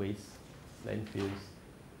kinds of waste, landfills.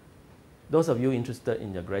 Those of you interested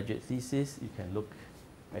in your graduate thesis, you can look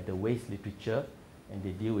at the waste literature, and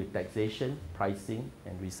they deal with taxation, pricing,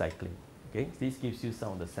 and recycling. Okay? This gives you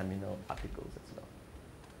some of the seminal articles as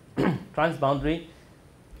well. Transboundary,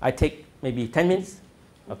 I take maybe 10 minutes.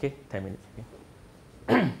 Okay, 10 minutes.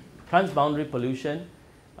 Okay. Transboundary pollution.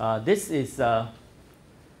 This is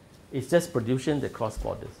it's just pollution that cross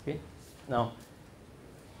borders. Okay. Now,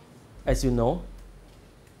 as you know,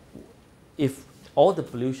 if all the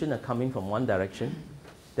pollution are coming from one direction,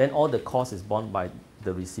 then all the cost is borne by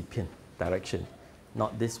the recipient direction,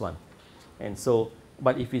 not this one. And so,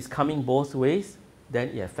 but if it's coming both ways, then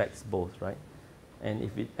it affects both, right?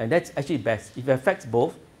 And that's actually best. If it affects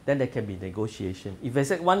both, then there can be negotiation. If it's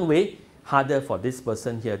like one way, harder for this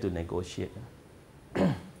person here to negotiate.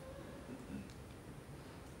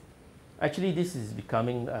 Actually, this is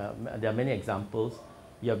becoming, there are many examples.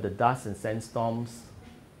 You have the dust and sandstorms,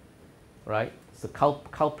 right? It's the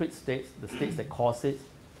culprit states, the states that cause it,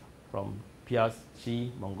 from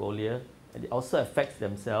PRC, Mongolia, and it also affects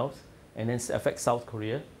themselves, and then affects South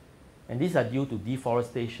Korea. And these are due to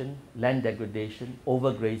deforestation, land degradation,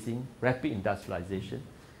 overgrazing, rapid industrialization.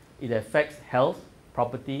 It affects health,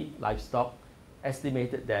 property, livestock,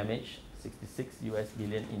 estimated damage, 66 US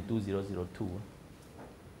billion in 2002.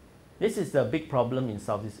 This is a big problem in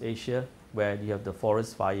Southeast Asia, where you have the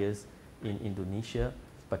forest fires in Indonesia,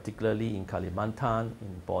 particularly in Kalimantan,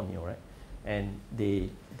 in Borneo, right? And they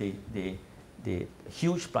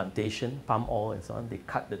huge plantation, palm oil and so on, they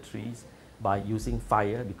cut the trees by using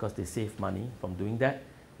fire because they save money from doing that.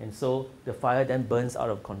 And so the fire then burns out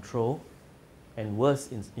of control. And worse,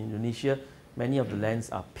 in Indonesia, many of the lands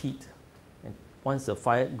are peat. And once the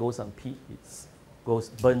fire goes on peat, it goes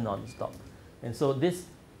burn non-stop. And so this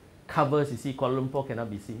covers, you see, Kuala Lumpur cannot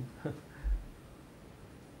be seen.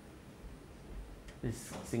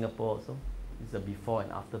 This Singapore also. This is a before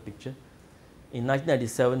and after picture. In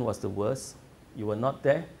 1997 was the worst. You were not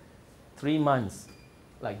there. 3 months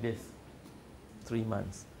like this. 3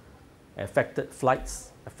 months. Affected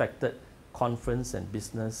flights, affected conference and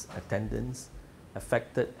business attendance,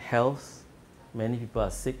 affected health. Many people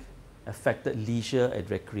are sick. Affected leisure and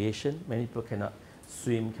recreation. Many people cannot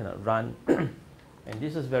swim, cannot run. And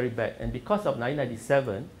this was very bad. And because of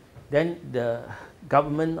 1997, then the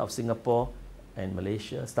government of Singapore and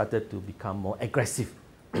Malaysia started to become more aggressive,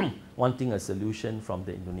 wanting a solution from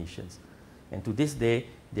the Indonesians. And to this day,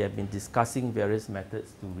 they have been discussing various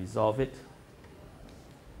methods to resolve it.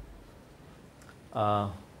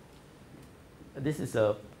 This is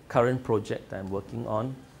a current project I'm working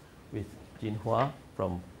on with Euston Quah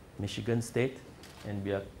from Michigan State, and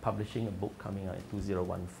we are publishing a book coming out in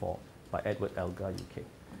 2014 by Edward Elgar,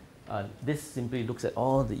 UK. This simply looks at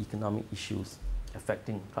all the economic issues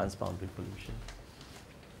affecting transboundary pollution.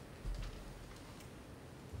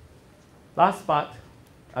 Last part,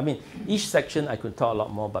 I mean, each section I could talk a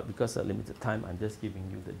lot more, but because of limited time, I'm just giving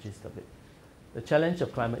you the gist of it. The challenge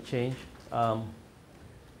of climate change.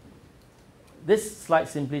 This slide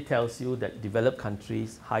simply tells you that developed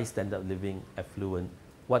countries, high standard of living, affluent,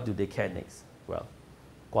 what do they care next? Well,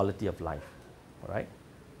 quality of life, all right?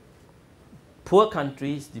 Poor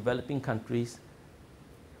countries, developing countries,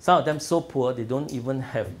 some of them so poor they don't even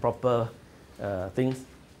have proper things.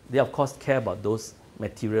 They of course care about those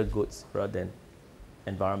material goods rather than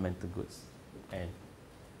environmental goods. And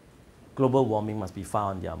global warming must be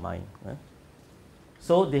far on their mind.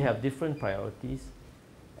 So they have different priorities,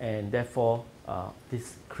 and therefore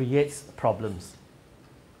this creates problems.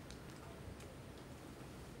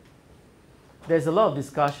 There's a lot of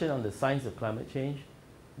discussion on the science of climate change,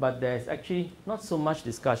 but there's actually not so much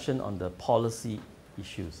discussion on the policy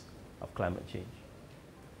issues of climate change.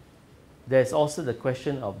 There's also the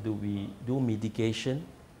question of, do we do mitigation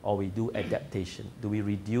or we do adaptation? Do we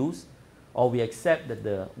reduce, or we accept that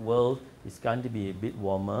the world is going to be a bit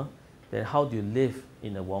warmer? Then how do you live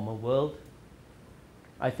in a warmer world?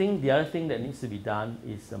 I think the other thing that needs to be done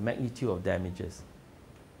is the magnitude of damages.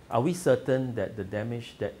 Are we certain that the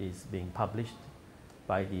damage that is being published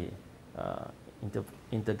by the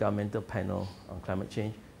Intergovernmental Panel on Climate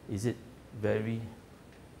Change, is it very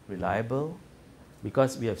reliable?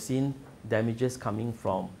 Because we have seen damages coming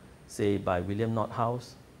from, say, by William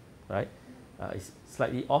Nordhaus, right? It's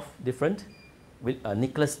slightly off, different. With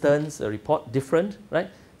Nicholas Stern's report, different, right?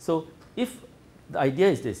 So if the idea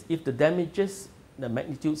is this, if the damages, the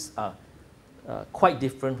magnitudes are quite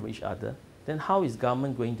different from each other, then how is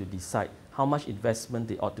government going to decide how much investment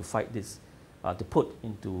they ought to fight this, to put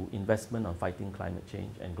into investment on fighting climate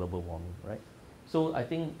change and global warming, right? So I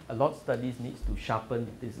think a lot of studies need to sharpen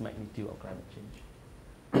this magnitude of climate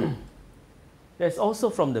change. There's also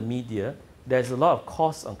from the media, there's a lot of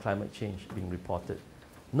costs on climate change being reported.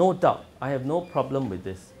 No doubt, I have no problem with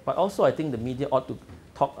this. But also I think the media ought to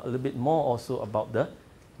talk a little bit more also about the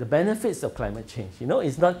benefits of climate change. You know,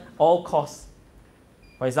 it's not all costs.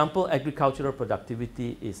 For example, agricultural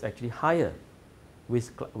productivity is actually higher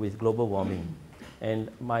with global warming. And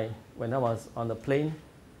when I was on the plane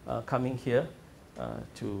coming here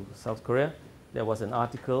to South Korea, there was an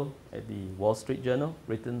article at the Wall Street Journal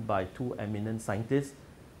written by two eminent scientists,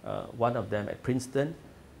 one of them at Princeton,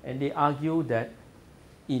 and they argue that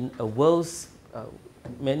in a world's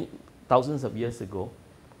many thousands of years ago,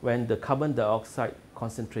 when the carbon dioxide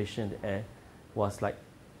concentration in the air was like,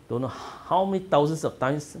 don't know how many thousands of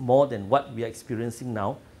times more than what we are experiencing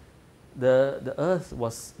now, the earth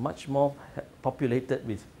was much more populated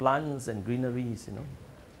with plants and greeneries, you know.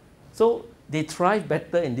 So they thrive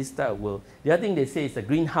better in this type of world. The other thing they say is the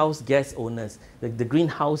greenhouse gas owners, the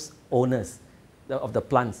greenhouse owners of the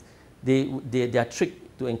plants, their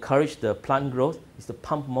trick to encourage the plant growth is to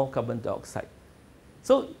pump more carbon dioxide.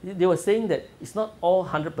 So they were saying that it's not all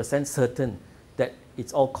 100% certain that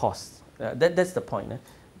it's all cost. That's the point.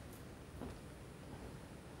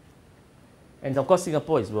 And of course,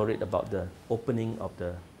 Singapore is worried about the opening of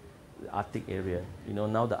the Arctic area. You know,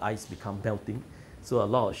 now the ice become melting, so a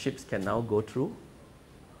lot of ships can now go through,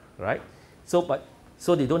 right?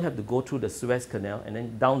 So they don't have to go through the Suez Canal and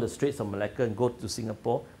then down the Straits of Malacca and go to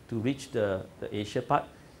Singapore to reach the Asia part.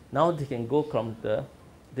 Now they can go from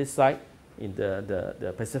this side in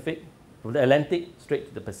the Pacific, from the Atlantic straight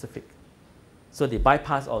to the Pacific. So they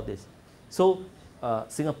bypass all this. So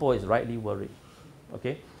Singapore is rightly worried,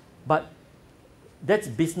 okay? But that's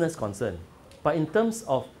business concern. But in terms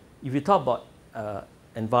of, if you talk about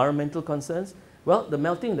environmental concerns, well, the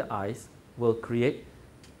melting of the ice will create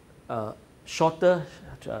shorter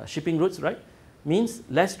shipping routes, right? Means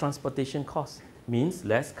less transportation costs, means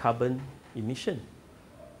less carbon emission,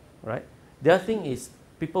 right? The other thing is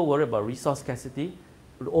people worry about resource scarcity.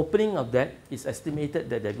 The opening of that is estimated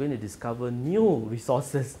that they're going to discover new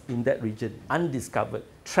resources in that region, undiscovered,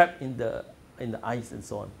 trapped in the ice and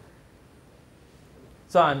so on.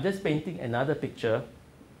 So I'm just painting another picture.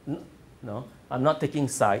 No, I'm not taking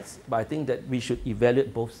sides, but I think that we should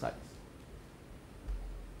evaluate both sides.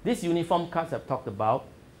 This uniform cuts I've talked about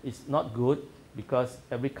is not good because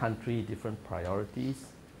every country different priorities.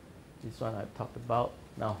 This one I've talked about.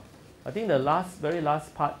 Now, I think the very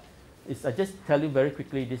last part is I just tell you very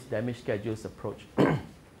quickly this damage schedules approach. I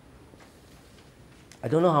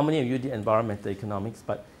don't know how many of you did environmental economics,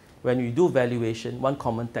 but when you do valuation, one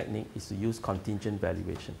common technique is to use contingent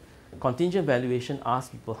valuation. Contingent valuation asks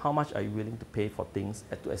people how much are you willing to pay for things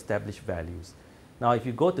to establish values. Now, if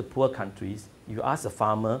you go to poor countries, you ask a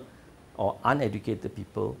farmer or uneducated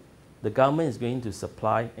people, the government is going to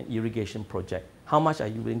supply an irrigation project. How much are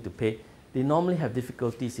you willing to pay? They normally have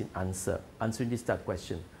difficulties in answering this type of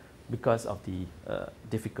question because of the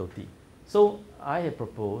difficulty. So I have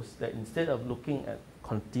proposed that instead of looking at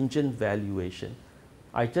contingent valuation,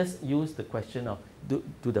 I just use the question of,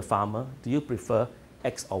 to the farmer, do you prefer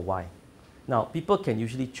X or Y? Now, people can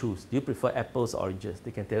usually choose. Do you prefer apples or oranges?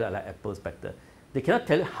 They can tell you I like apples better. They cannot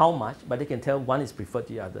tell you how much, but they can tell one is preferred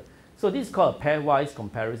to the other. So this is called a pairwise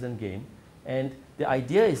comparison game. And the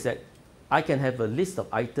idea is that I can have a list of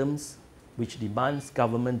items which demands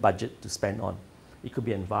government budget to spend on. It could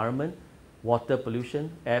be environment, water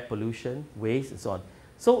pollution, air pollution, waste, and so on.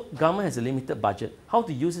 So government has a limited budget. How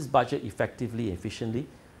to use this budget effectively and efficiently?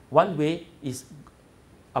 One way is,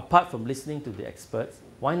 apart from listening to the experts,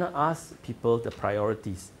 why not ask people the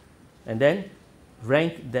priorities and then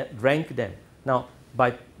rank them. Now,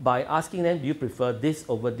 by asking them, do you prefer this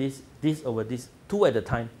over this over this, two at a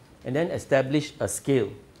time, and then establish a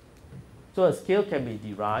scale. So a scale can be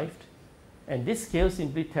derived, and this scale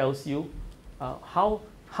simply tells you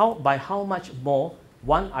by how much more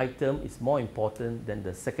one item is more important than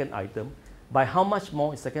the second item, by how much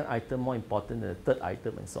more is second item more important than the third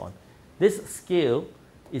item, and so on. This scale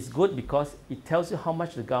is good because it tells you how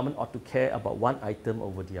much the government ought to care about one item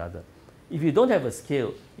over the other. If you don't have a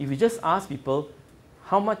scale, if you just ask people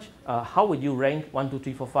how would you rank 1, 2,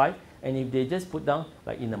 3, 4, 5, and if they just put down,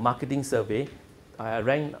 like in a marketing survey, I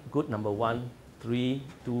rank good number 1, 3,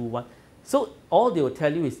 2, 1. So all they will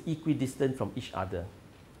tell you is equidistant from each other,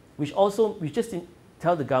 which also, we just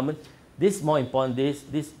tell the government, this more important,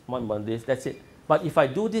 this more important, this, that's it. But if I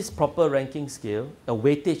do this proper ranking scale, a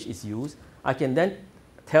weightage is used, I can then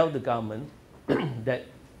tell the government that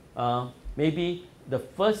maybe the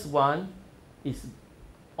first one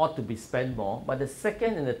ought to be spent more, but the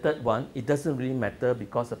second and the third one, it doesn't really matter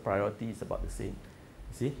because the priority is about the same,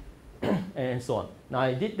 you see, and so on. Now,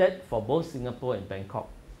 I did that for both Singapore and Bangkok,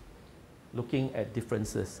 looking at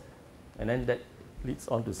differences, and then that leads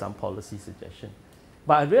on to some policy suggestion.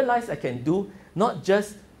 But I realized I can do not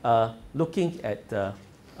just looking at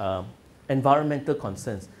environmental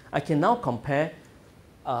concerns. I can now compare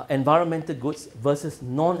environmental goods versus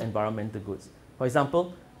non-environmental goods. For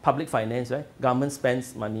example, public finance, right? Government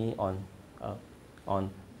spends money on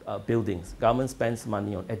buildings. Government spends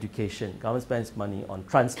money on education. Government spends money on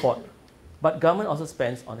transport. But government also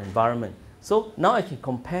spends on environment. So now I can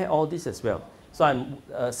compare all this as well. So I'm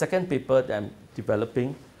second paper that I'm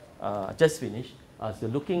developing, just finished. So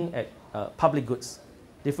looking at public goods,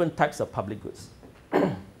 different types of public goods,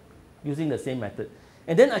 using the same method.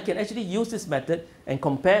 And then I can actually use this method and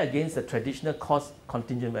compare against the traditional cost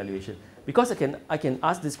contingent valuation. Because I can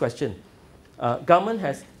ask this question. Government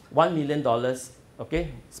has $1 million,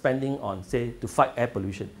 okay, spending on, say, to fight air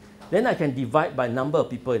pollution. Then I can divide by number of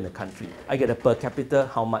people in the country. I get a per capita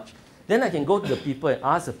how much. Then I can go to the people and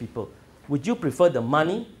ask the people, would you prefer the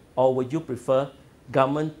money or would you prefer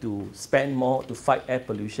government to spend more to fight air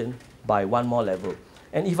pollution by one more level?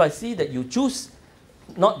 And if I see that you choose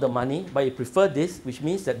not the money, but you prefer this, which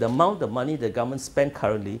means that the amount of money the government spend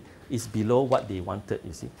currently is below what they wanted,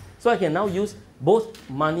 you see. So I can now use both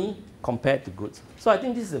money compared to goods. So I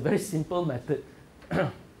think this is a very simple method.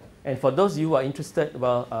 And for those of you who are interested,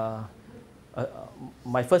 well,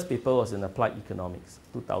 my first paper was in applied economics,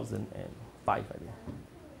 2005, I think.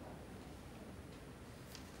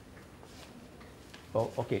 Oh,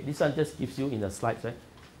 okay, this one just gives you in the slides, right?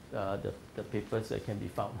 The papers that can be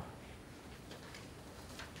found.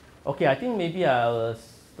 Okay, I think maybe I'll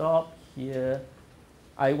stop here.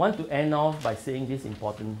 I want to end off by saying this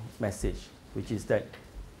important message, which is that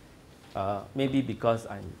maybe because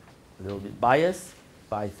I'm a little bit biased,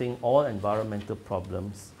 but I think all environmental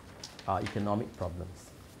problems are economic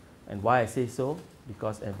problems. And why I say so?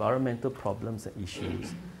 Because environmental problems and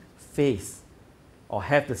issues face or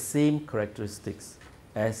have the same characteristics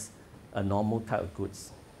as a normal type of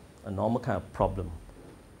goods, a normal kind of problem.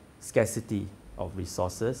 Scarcity of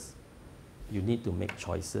resources, you need to make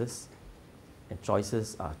choices, and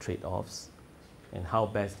choices are trade-offs, and how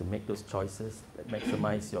best to make those choices that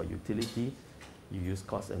maximize your utility, you use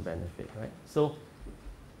cost and benefit, right? So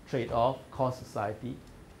trade-off, cost society.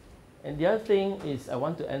 And the other thing is I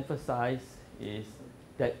want to emphasize is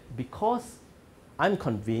that because I'm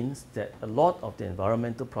convinced that a lot of the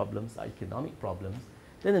environmental problems are economic problems,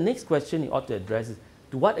 then the next question you ought to address is,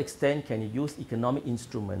 to what extent can you use economic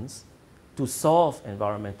instruments to solve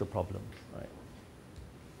environmental problems, right?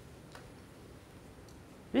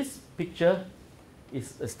 This picture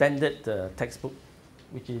is a standard textbook,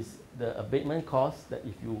 which is the abatement cost that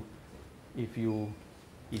if you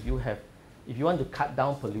want to cut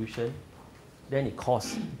down pollution, then it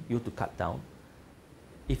costs you to cut down.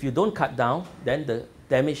 If you don't cut down, then the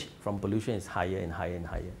damage from pollution is higher and higher and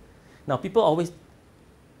higher. Now, people always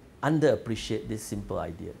underappreciate this simple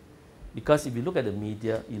idea. Because if you look at the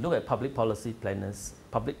media, you look at public policy planners,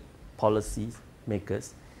 public policy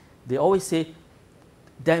makers, they always say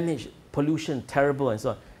damage, pollution, terrible, and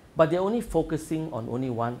so on. But they're only focusing on only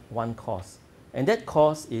one cause. And that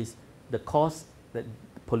cause is the cost that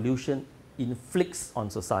pollution inflicts on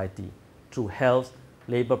society through health,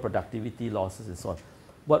 labor, productivity losses, and so on.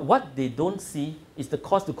 But what they don't see is the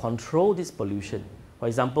cost to control this pollution. For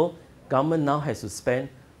example, government now has to spend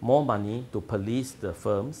more money to police the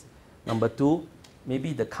firms. Number two,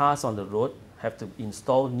 maybe the cars on the road have to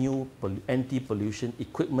install new anti-pollution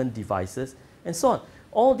equipment devices, and so on.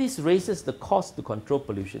 All this raises the cost to control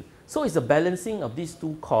pollution. So it's a balancing of these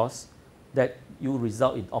two costs that you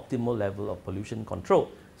result in optimal level of pollution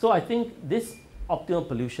control. So I think this optimal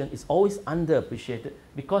pollution is always underappreciated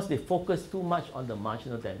because they focus too much on the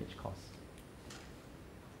marginal damage cost.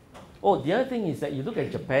 Oh, the other thing is that you look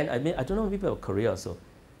at Japan, I mean, I don't know if people of Korea also,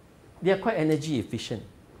 they are quite energy efficient.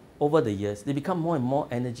 Over the years, they become more and more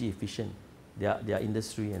energy efficient, their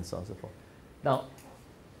industry and so on and so forth. Now,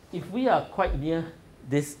 if we are quite near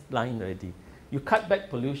this line already, you cut back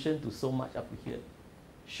pollution to so much up here.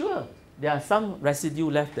 Sure, there are some residue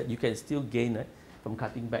left that you can still gain, right, from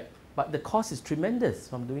cutting back, but the cost is tremendous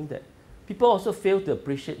from doing that. People also fail to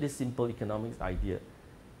appreciate this simple economics idea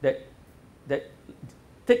that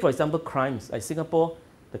take for example crimes. Like Singapore,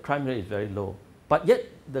 the crime rate is very low, but yet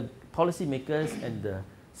the policymakers and the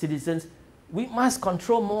citizens, we must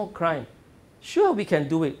control more crime. Sure, we can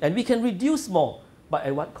do it, and we can reduce more, but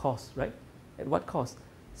at what cost, right? At what cost?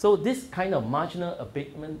 So this kind of marginal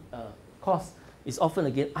abatement cost is often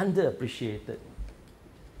again underappreciated.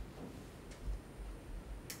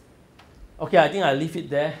 Okay, I think I'll leave it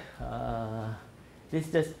there. This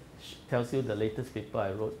just tells you the latest paper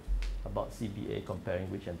I wrote about CBA comparing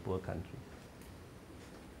rich and poor countries.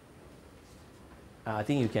 I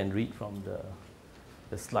think you can read from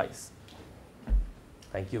the slides.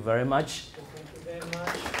 Thank you very much. Thank you very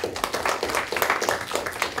much.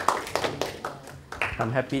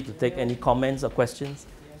 I'm happy to take any comments or questions.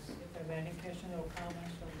 Yes, if you have any questions or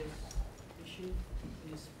comments on this issue,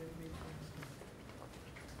 please feel free to ask.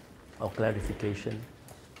 Or clarification.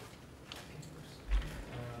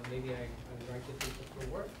 Maybe I'd like to take the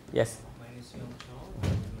floor. Yes. My name is Young Chong. I'm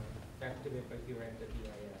a faculty member here at the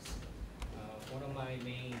DIS. One of my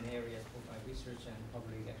main areas for my research and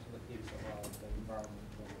public activities about the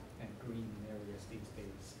environmental and green areas these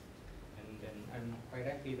days. And then I'm quite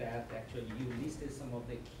happy that actually you listed some of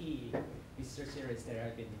the key research areas that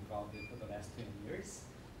I've been involved in for the last 20 years.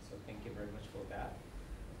 So thank you very much for that.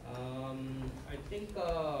 I think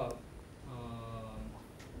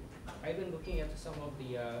I've been looking at some of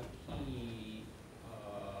the key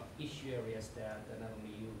issue areas that not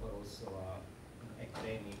only you but also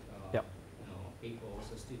academic Yep. people,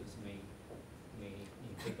 also students may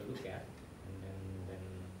take a look at, and then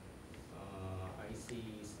I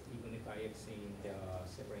see, even if I have seen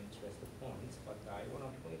several interesting points, but I want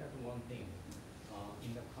to point out one thing.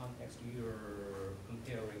 In the context you're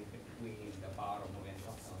comparing between the bottom and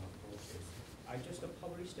top-down approaches. I just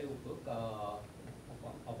published a book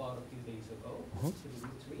about a few days ago, to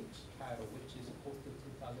Retreat, title which is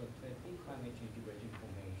Post-2020 Climate Change Regime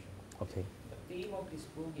Formation. Okay. The theme of this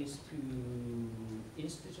book is to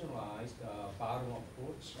institutionalize the bottom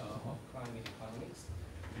approach of climate economics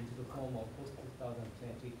into the form of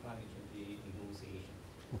post-2020 climate change negotiation.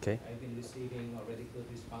 Okay. I've been receiving already good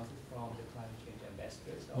responses from the climate change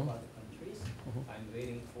ambassadors of other countries. I'm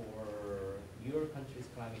waiting for your country's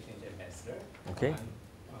climate change ambassador. Okay.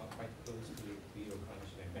 I'm quite close to your climate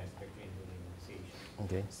change ambassador during the negotiation.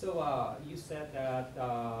 Okay. So you said that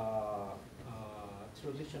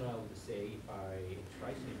traditional, I would say, if I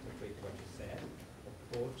try to interpret what you said,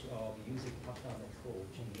 approach of using top-down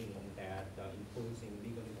approach, meaning that imposing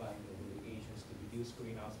legally binding obligations to reduce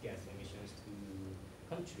greenhouse gas emissions to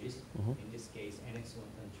countries, in this case Annex 1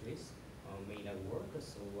 countries, may not work.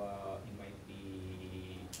 So it might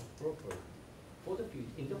be appropriate for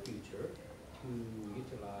in the future to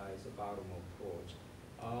utilize a bottom approach.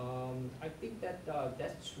 I think that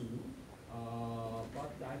that's true.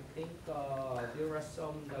 But I think there are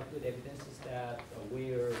some good evidences that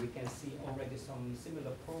where we can see already some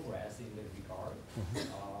similar progress in that regard.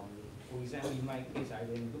 For example, in my case,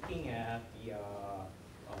 I've been looking at the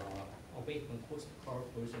abatement cost curve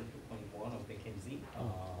version 2.1 of the McKinsey.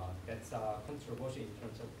 That's controversial in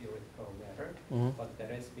terms of theoretical matter, but that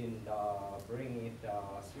has been bringing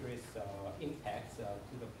serious impacts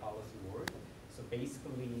to the policy world. So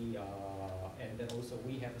basically, and then also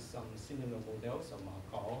we have some similar models from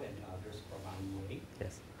Macau and others from IEA.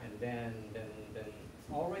 Yes. And then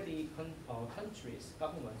already countries,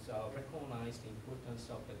 governments recognize the importance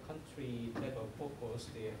of the country level focus,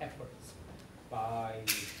 their efforts by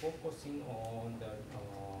focusing on the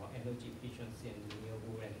energy efficiency and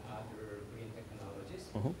renewable and other green technologies.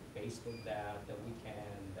 Based on that, we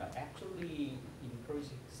can actually encourage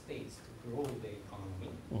states to grow the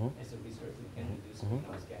economy. As a result, we can reduce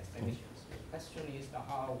greenhouse gas emissions. The question is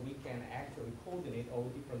how we can actually coordinate all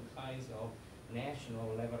different kinds of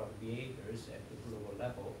national level of behaviors at the global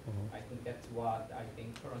level. I think that's what I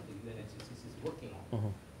think currently UNFCCC is working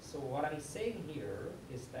on. So what I'm saying here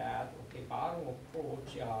is that bottom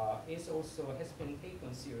approach is also has been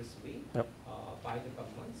taken seriously by the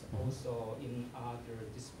governments, also in other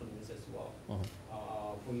disciplines as well.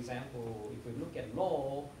 For example, if we look at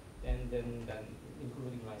law, then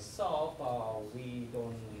including myself, we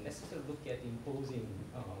don't necessarily look at imposing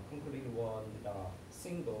concrete one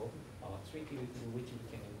single treaty through which we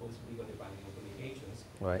can impose legally binding obligations.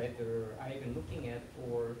 Right. Rather, I've been looking at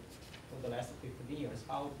for the last 15 years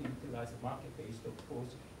how to utilize a market-based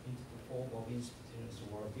approach into the form of institutions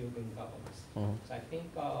or building governments. So I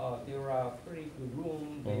think there are pretty good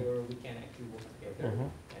room where we can actually work together,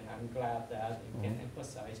 and I'm glad that we can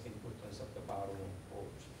emphasize the importance of the bottom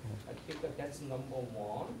approach. I think that that's number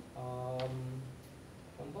one.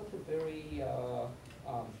 I'm not very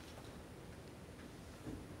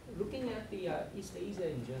looking at the East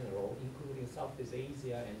Asia in general, including Southeast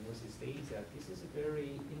Asia and Northeast Asia, this is a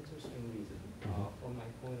very interesting reason from my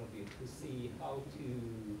point of view to see how to,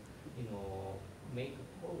 make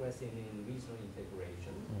progress in regional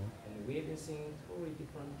integration. And we have been seeing totally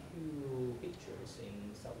different two pictures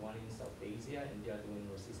one in South Asia and the other in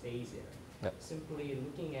Northeast Asia. Simply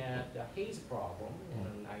looking at the haze problem,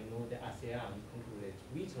 and I know the ASEAN concluded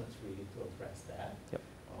regional treaty to address that.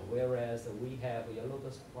 Whereas we have a yellow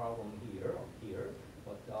dust problem here,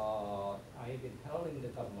 but I've been telling the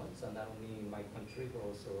governments, and not only my country, but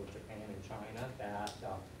also Japan and China, that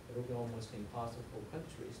it will be almost impossible for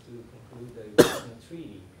countries to conclude a regional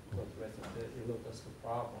treaty to address the yellow dust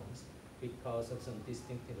problems because of some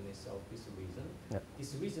distinctiveness of this region.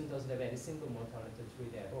 This region doesn't have any single multilateral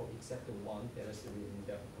treaty at all, except the one that is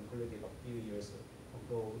concluded a few years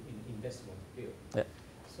ago in investment field.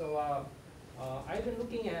 So I've been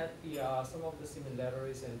looking at some of the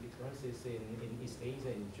similarities and differences in East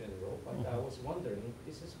Asia in general, but I was wondering,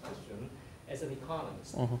 this is a question, as an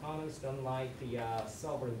economist, economists don't like the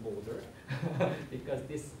sovereign border because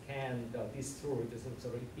this can destroy the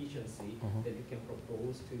sort of efficiency that you can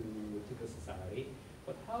propose to the society.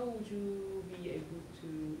 But how would you be able to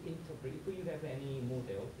interpret, if you have any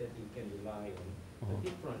model that you can rely on, the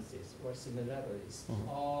differences or similarities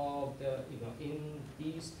of in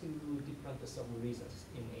these two different sub-regions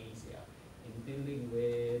in Asia in dealing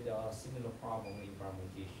with similar problem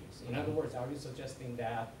environment issues? In other words, are you suggesting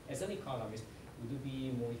that as an economist, would it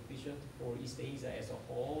be more efficient for East Asia as a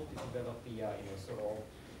whole to develop the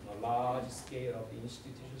large scale of the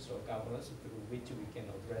institutions or governance through which we can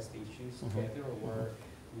address the issues together, or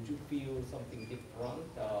would you feel something different,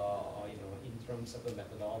 in terms of the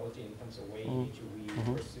methodology, in terms of way in which we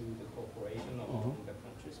pursue the cooperation among the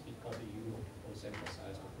countries, because you also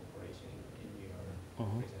emphasize the cooperation in your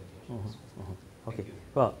presentations? Okay.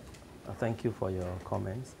 Well, thank you for your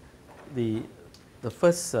comments. The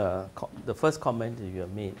first comment that you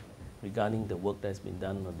have made regarding the work that's been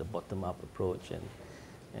done on the bottom-up approach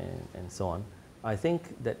and so on, I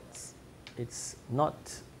think that it's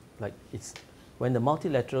not like when the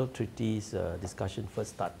multilateral treaties discussion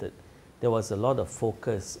first started, there was a lot of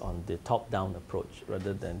focus on the top-down approach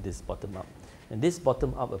rather than this bottom-up. And this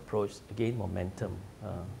bottom-up approach gained momentum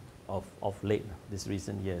of late, these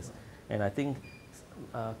recent years. And I think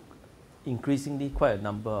increasingly quite a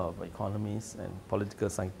number of economists and political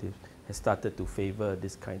scientists has started to favor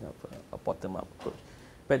this kind of a bottom-up approach.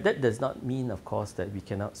 But that does not mean, of course, that we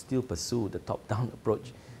cannot still pursue the top-down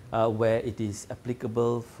approach, where it is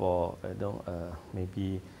applicable for,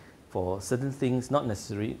 maybe for certain things, not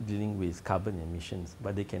necessarily dealing with carbon emissions,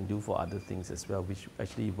 but they can do for other things as well, which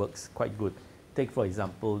actually works quite good. Take, for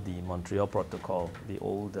example, the Montreal Protocol, the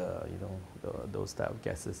old, those type of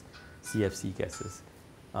gases, CFC gases.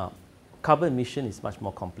 Carbon emission is much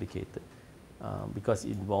more complicated because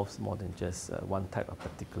it involves more than just one type of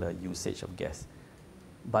particular usage of gas.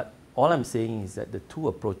 But all I'm saying is that the two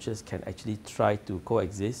approaches can actually try to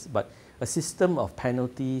coexist, but a system of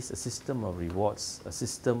penalties, a system of rewards, a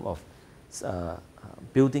system of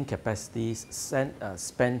building capacities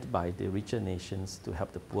spent by the richer nations to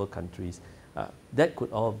help the poor countries, that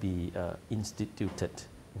could all be instituted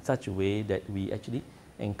in such a way that we actually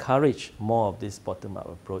encourage more of this bottom-up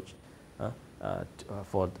approach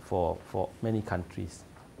for many countries.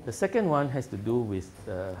 The second one has to do with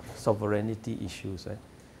sovereignty issues. Right?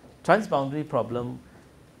 Transboundary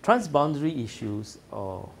issues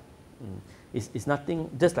is nothing,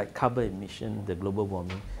 just like carbon emission, the global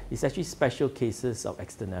warming, it's actually special cases of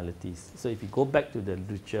externalities. So if you go back to the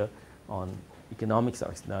literature on economics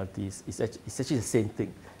of externalities, it's actually the same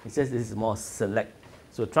thing. It's just this is more select.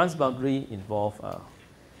 So transboundary involve,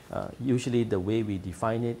 usually the way we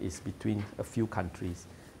define it is between a few countries.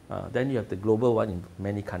 Then you have the global one in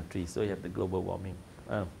many countries, so you have the global warming.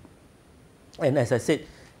 And as I said,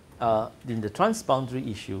 in the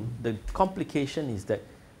transboundary issue, the complication is that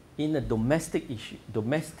in a domestic issue,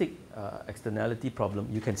 domestic externality problem,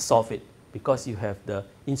 you can solve it because you have the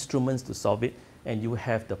instruments to solve it, and you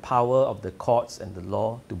have the power of the courts and the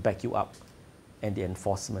law to back you up, and the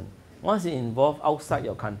enforcement. Once it involves outside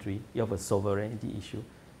your country, you have a sovereignty issue,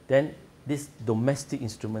 then these domestic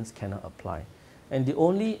instruments cannot apply. And the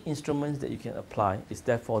only instruments that you can apply is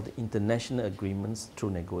therefore the international agreements through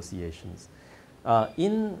negotiations.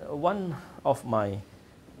 In one of my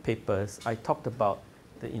papers, I talked about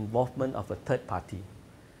the involvement of a third party.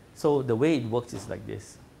 So the way it works is like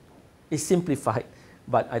this. It's simplified,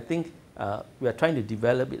 but I think we are trying to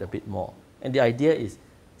develop it a bit more. And the idea is,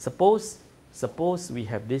 suppose we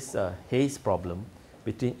have this haze problem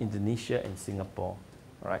between Indonesia and Singapore.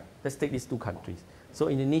 All right, let's take these two countries. So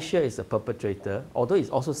Indonesia is a perpetrator, although it's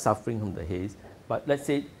also suffering from the haze, but let's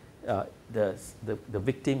say the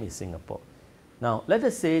victim is Singapore. Now, let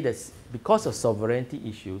us say that because of sovereignty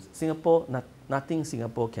issues, nothing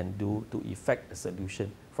Singapore can do to effect a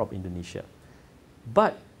solution from Indonesia.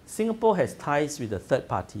 But Singapore has ties with a third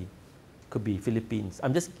party, could be Philippines.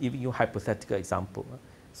 I'm just giving you a hypothetical example.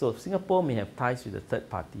 So Singapore may have ties with a third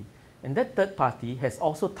party, and that third party has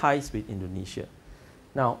also ties with Indonesia.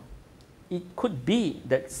 Now, it could be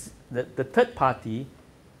that the third party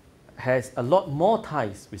has a lot more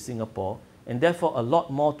ties with Singapore, and therefore a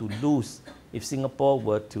lot more to lose if Singapore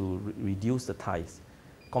were to reduce the ties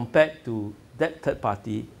compared to that third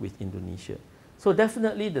party with Indonesia. So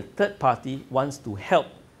definitely the third party wants to help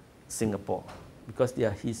Singapore because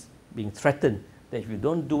he's being threatened that if you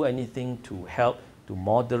don't do anything to help, to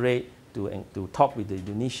moderate, to talk with the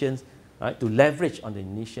Indonesians, right, to leverage on the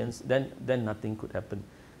Indonesians, then nothing could happen.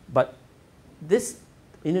 But this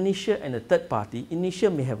Indonesia and the third party, Indonesia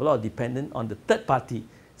may have a lot of dependence on the third party.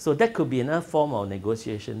 So that could be another form of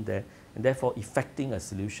negotiation there, and therefore effecting a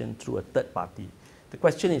solution through a third party. The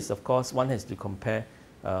question is, of course, one has to compare,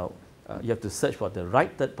 you have to search for the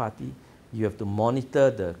right third party, you have to monitor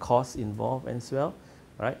the costs involved as well,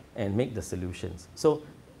 right, and make the solutions. So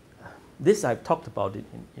this I've talked about it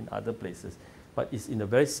in other places, but it's in a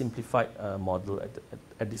very simplified model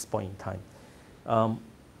at this point in time.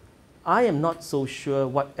 I am not so sure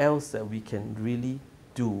what else that we can really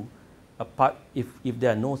do apart if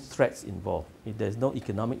there are no threats involved. If there's no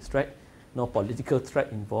economic threat, no political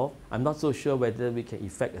threat involved, I'm not so sure whether we can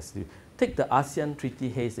effect a solution. Take the ASEAN treaty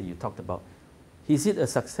haze that you talked about. Is it a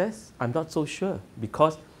success? I'm not so sure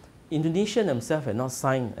because Indonesia themselves have not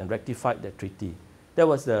signed and rectified that treaty. That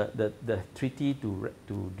was the treaty to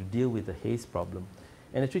deal with the haze problem.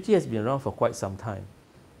 And the treaty has been around for quite some time.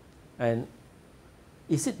 And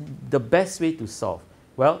is it the best way to solve?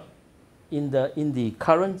 Well, in the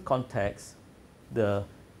current context,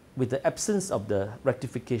 with the absence of the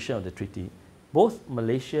rectification of the treaty, both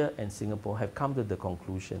Malaysia and Singapore have come to the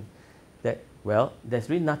conclusion that, well, there's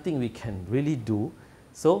really nothing we can really do.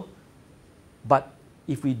 So, but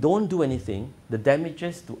if we don't do anything, the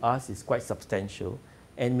damages to us is quite substantial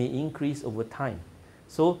and may increase over time.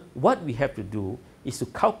 So what we have to do is to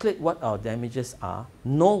calculate what our damages are,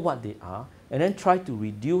 know what they are, and then try to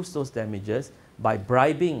reduce those damages by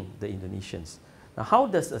bribing the Indonesians. Now, how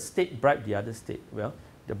does a state bribe the other state? Well,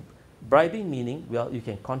 Bribing meaning, well, you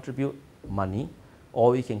can contribute money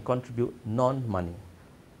or you can contribute non-money.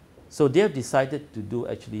 So they have decided to do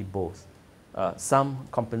actually both. Some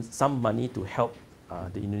money to help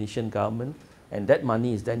the Indonesian government, and that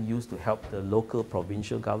money is then used to help the local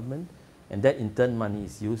provincial government, and that in turn money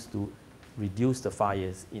is used to reduce the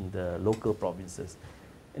fires in the local provinces.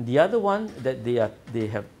 And the other one that they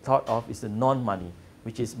have thought of is the non-money,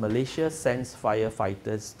 which is Malaysia sends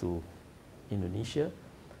firefighters to Indonesia.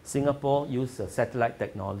 Singapore uses satellite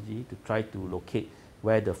technology to try to locate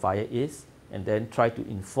where the fire is and then try to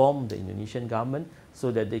inform the Indonesian government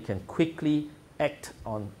so that they can quickly act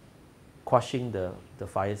on quashing the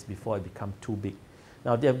fires before it becomes too big.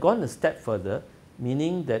 Now they have gone a step further,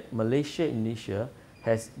 meaning that Malaysia, Indonesia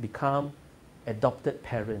has become adopted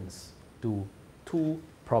parents to 2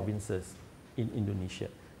 provinces in Indonesia.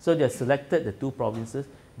 So they have selected the 2 provinces.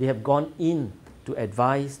 They have gone in to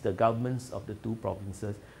advise the governments of the 2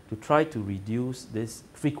 provinces to try to reduce this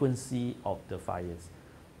frequency of the fires.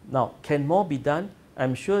 Now, can more be done?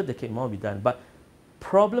 I'm sure there can more be done, but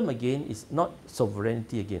problem again is not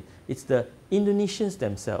sovereignty again. It's the Indonesians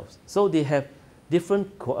themselves. So they have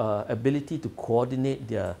different ability to coordinate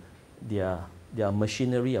their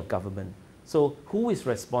machinery of government. So who is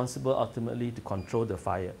responsible ultimately to control the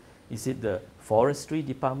fire? Is it the forestry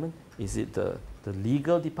department? Is it the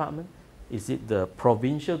legal department? Is it the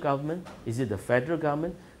provincial government? Is it the federal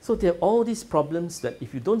government? So there are all these problems that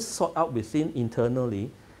if you don't sort out within internally,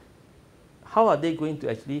 how are they going to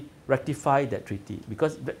actually rectify that treaty?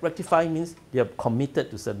 Because rectify means they are committed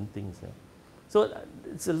to certain things. Yeah? So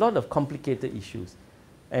it's a lot of complicated issues.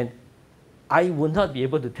 And I will not be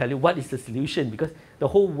able to tell you what is the solution because the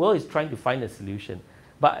whole world is trying to find a solution.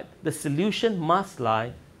 But the solution must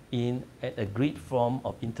lie in an agreed form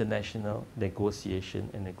of international negotiation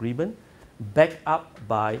and agreement, backed up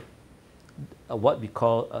by what we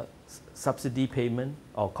call a subsidy payment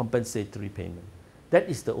or compensatory payment. That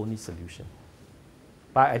is the only solution.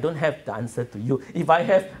 But I don't have the answer to you. If I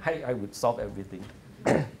have, I would solve everything.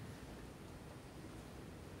 Okay.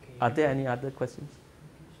 Are there any other questions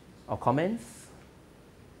or comments?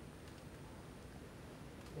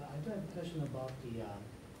 Well, I do have a question about the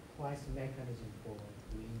price mechanism for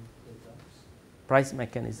green products. Price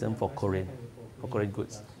mechanism for Price Korean, mechanism for Korean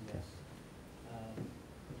goods. products, yes.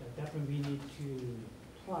 Definitely we need to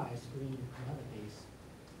price green commodities.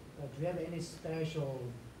 But do you have any special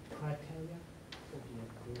criteria for the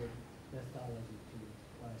good methodology to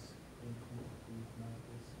price green commodities?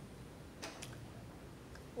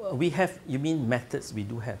 Well, we have, you mean methods? We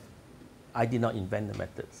do have. I did not invent the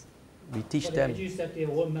methods. We teach But them. you said the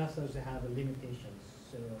all methods have limitations.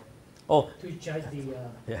 So Oh, to judge the,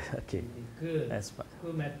 yeah, okay. the good, That's fine.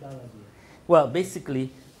 good methodology. Well,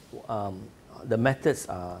 basically, the methods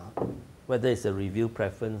are whether it's a review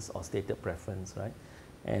preference or stated preference, right?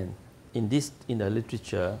 And in the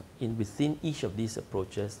literature, within each of these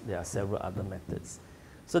approaches, there are several other methods.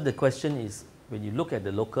 So the question is, when you look at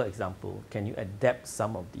the local example, can you adapt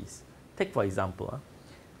some of these? Take for example,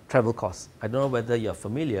 travel costs. I don't know whether you're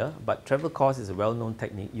familiar, but travel costs is a well-known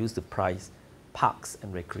technique used to price parks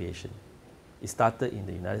and recreation. It started in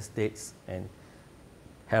the United States, and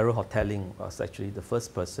Harold Hotelling was actually the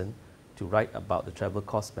first person to write about the travel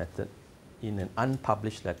cost method in an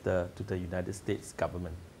unpublished letter to the United States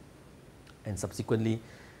government. And subsequently,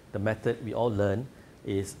 the method we all learn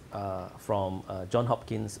is from John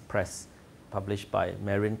Hopkins Press, published by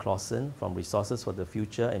Marion Clausen from Resources for the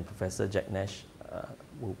Future, and Professor Jack Nash,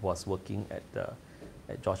 who was working at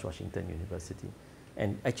George Washington University.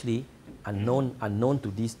 And actually, unknown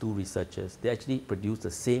to these 2 researchers, they actually produced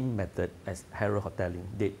the same method as Harold Hotelling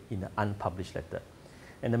did in an unpublished letter.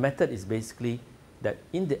 And the method is basically that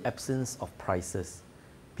in the absence of prices,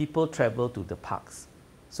 people travel to the parks.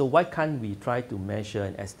 So why can't we try to measure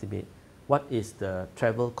and estimate what is the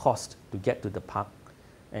travel cost to get to the park?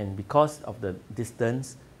 And because of the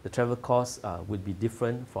distance, the travel costs would be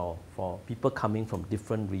different for people coming from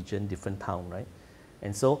different region, different town, right?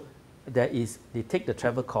 And so they take the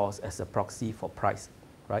travel cost as a proxy for price,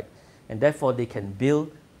 right? And therefore they can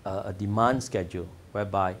build a demand schedule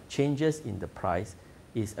whereby changes in the price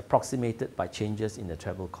is approximated by changes in the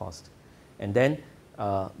travel cost. And then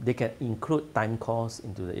they can include time costs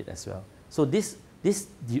into it as well. So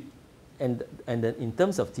and then in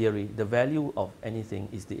terms of theory, the value of anything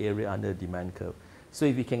is the area under the demand curve. So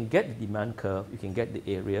if you can get the demand curve, you can get the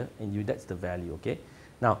area, and that's the value, okay?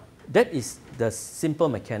 Now, that is the simple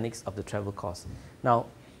mechanics of the travel cost. Now,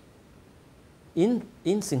 in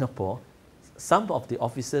Singapore, some of the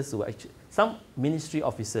officers some ministry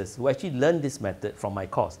officers who actually learned this method from my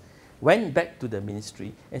course went back to the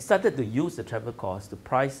ministry and started to use the travel cost to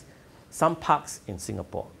price some parks in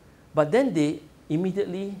Singapore. But then they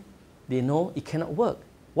immediately, they know it cannot work.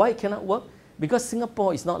 Why it cannot work? Because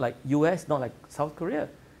Singapore is not like US, not like South Korea.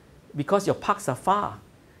 Because your parks are far.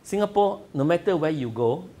 Singapore, no matter where you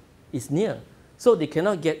go, is near. So they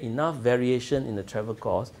cannot get enough variation in the travel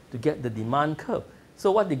cost to get the demand curve.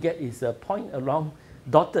 So what they get is a point around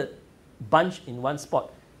dotted bunch in one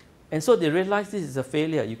spot. And so they realize this is a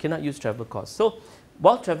failure. You cannot use travel costs. So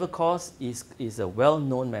while travel cost is a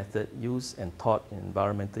well-known method used and taught in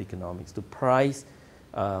environmental economics to price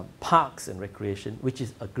parks and recreation, which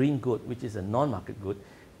is a green good, which is a non-market good,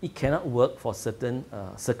 it cannot work for certain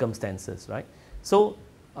circumstances, right? So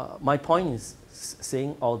my point is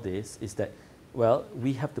saying all this is that, well,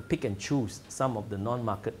 we have to pick and choose some of the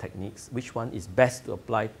non-market techniques, which one is best to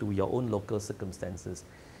apply to your own local circumstances.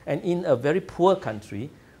 And in a very poor country,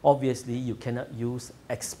 obviously you cannot use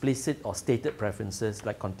explicit or stated preferences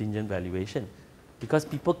like contingent valuation because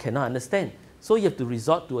people cannot understand. So you have to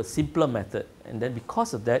resort to a simpler method. And then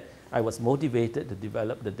because of that, I was motivated to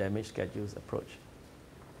develop the damage schedules approach.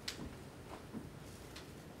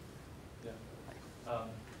 Yeah.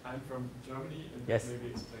 I'm from Germany, and Yes. that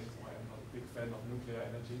maybe explains why I'm not a big fan of nuclear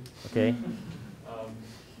energy. Okay.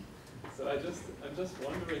 So I'm just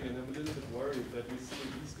wondering, and I'm a little bit worried that we see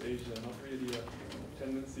in East Asia not really a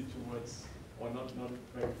tendency towards, or not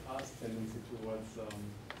a very fast tendency towards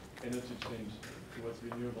energy change, towards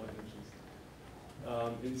renewable energies.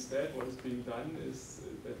 Instead, what is being done is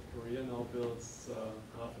that Korea now builds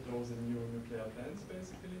half a dozen new nuclear plants,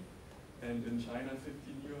 basically, and in China 50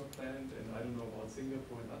 newer plant, and I don't know about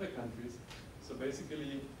Singapore and other countries. So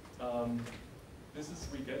basically,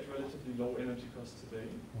 we get relatively low energy costs today,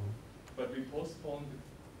 but we postpone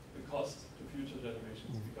the cost to future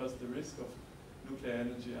generations because the risk of nuclear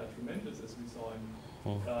energy are tremendous, as we saw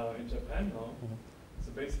in Japan now.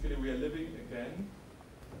 So basically, we are living again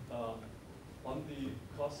on the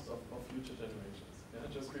cost of future generations. Yeah?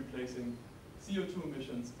 Just replacing CO2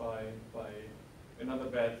 emissions by another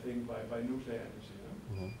bad thing, by nuclear energy.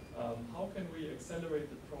 Yeah? How can we accelerate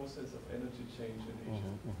the process of energy change in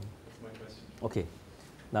Asia? That's my question. Okay.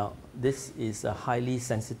 Now, this is a highly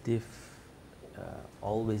sensitive,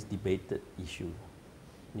 always debated issue,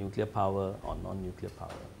 nuclear power or non-nuclear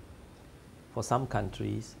power. For some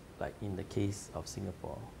countries, like in the case of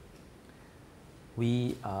Singapore,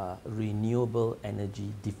 we are renewable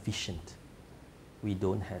energy deficient. We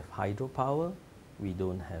don't have hydropower, we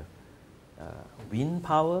don't have wind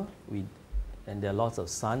power, and there are lots of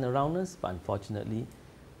sun around us, but unfortunately,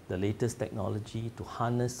 the latest technology to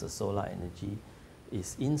harness the solar energy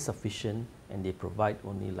is insufficient, and they provide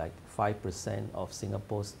only like 5% of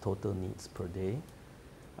Singapore's total needs per day.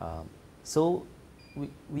 So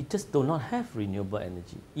we just do not have renewable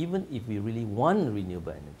energy, even if we really want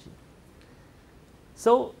renewable energy.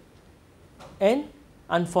 So, and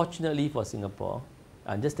unfortunately for Singapore,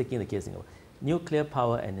 I'm just taking the case of Singapore, nuclear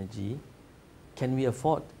power energy, can we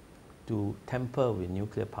afford to tamper with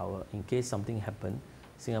nuclear power in case something happens?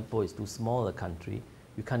 Singapore is too small a country,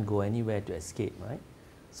 you can't go anywhere to escape, right?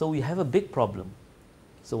 So we have a big problem.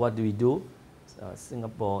 So what do?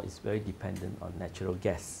 Singapore is very dependent on natural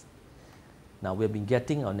gas. Now we've been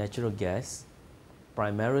getting our natural gas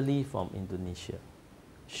primarily from Indonesia,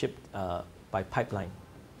 shipped by pipeline.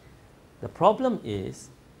 The problem is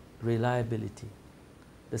reliability.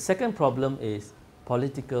 The second problem is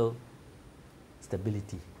political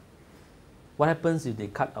stability. What happens if they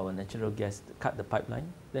cut our natural gas, cut the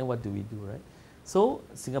pipeline? Then what do we do, right? So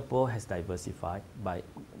Singapore has diversified by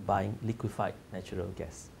buying liquefied natural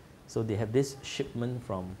gas. So they have this shipment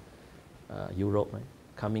from Europe, right,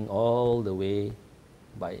 coming all the way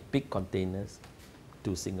by big containers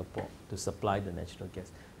to Singapore to supply the natural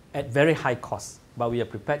gas at very high cost. But we are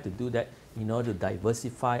prepared to do that in order to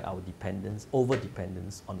diversify our dependence,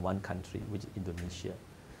 over-dependence on one country, which is Indonesia.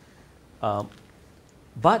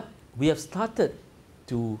 But we have started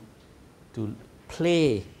to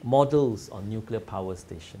play models on nuclear power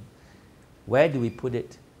station. Where do we put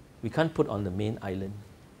it? We can't put on the main island.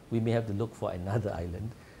 We may have to look for another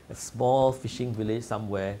island, a small fishing village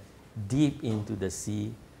somewhere deep into the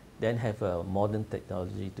sea, then have a modern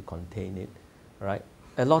technology to contain it, right?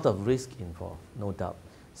 A lot of risk involved, no doubt.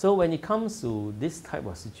 So when it comes to this type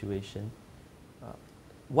of situation,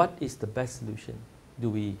 what is the best solution? Do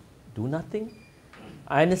we do nothing?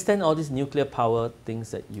 I understand all these nuclear power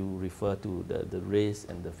things that you refer to, the risk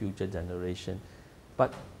and the future generation,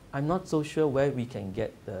 but I'm not so sure where we can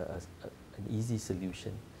get an easy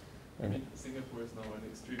solution. I mean, Singapore is now an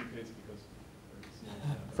extreme case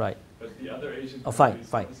because right. But the other Asian fine.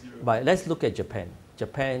 countries, But let's look at Japan.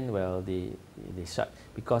 Japan, well, they shut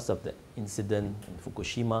because of the incident in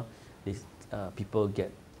Fukushima. people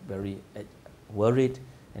get very worried.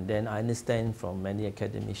 And then I understand from many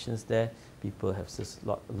academicians there, people have just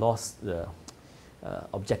lost the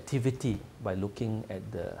objectivity by looking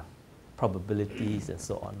at the probabilities and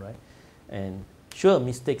so on, right? And sure,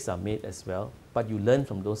 mistakes are made as well, but you learn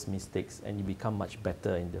from those mistakes and you become much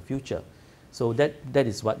better in the future. So that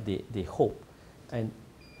is what they hope. And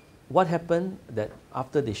what happened that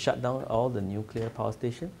after they shut down all the nuclear power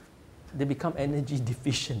stations, they become energy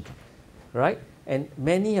deficient, right? And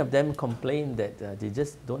many of them complain that they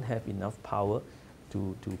just don't have enough power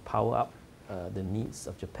to power up the needs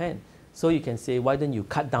of Japan. So you can say, why don't you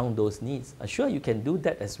cut down those needs? Sure, you can do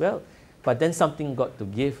that as well, but then something got to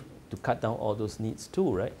give to cut down all those needs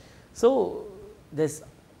too, right? So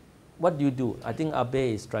what do you do? I think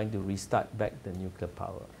Abe is trying to restart back the nuclear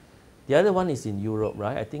power. The other one is in Europe,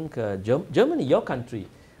 right? I think Germany, your country,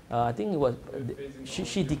 I think it was,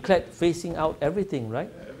 she declared phasing out everything, right?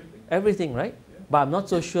 Yeah, everything, right? Yeah. But I'm not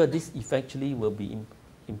so sure this eventually will be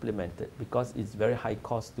implemented because it's very high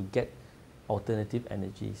cost to get alternative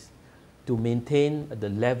energies to maintain the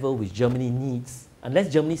level which Germany needs.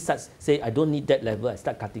 Unless Germany starts say, I don't need that level, I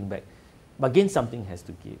start cutting back. But again, something has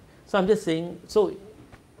to give. So I'm just saying, so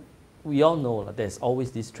we all know that there's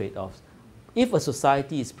always these trade-offs. If a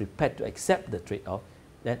society is prepared to accept the trade-off,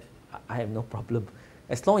 then I have no problem.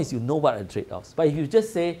 As long as you know what are the trade-offs. But if you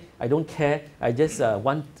just say, I don't care, I just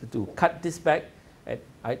want to cut this back, and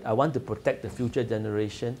I want to protect the future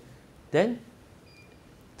generation, then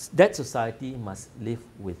that society must live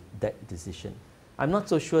with that decision. I'm not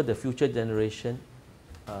so sure the future generation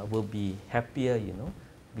will be happier, you know,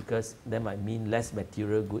 because that might mean less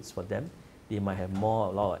material goods for them. They might have a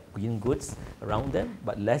lot of green goods around them,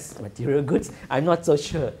 but less material goods. I'm not so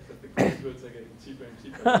sure. The green goods are getting cheaper and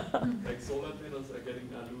cheaper. Like solar panels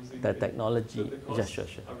are losing. The technology, the costs sure.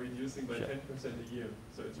 are reducing by 10% a year.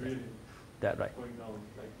 So it's really that right. going down.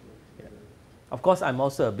 Like, Yeah. Of course, I'm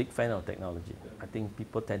also a big fan of technology. I think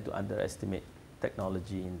people tend to underestimate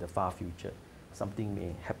technology in the far future. Something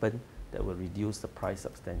may happen that will reduce the price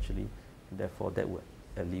substantially, and therefore that will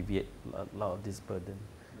alleviate a lot of this burden.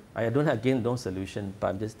 I don't have, again, no solution, but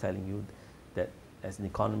I'm just telling you that as an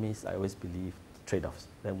economist, I always believe trade-offs.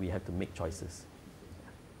 Then we have to make choices.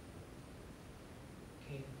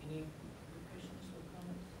 Okay, any questions or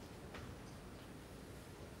comments?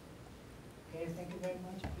 Okay, thank you very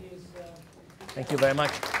much. Please. Thank you very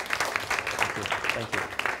much. Thank you.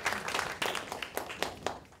 Thank you.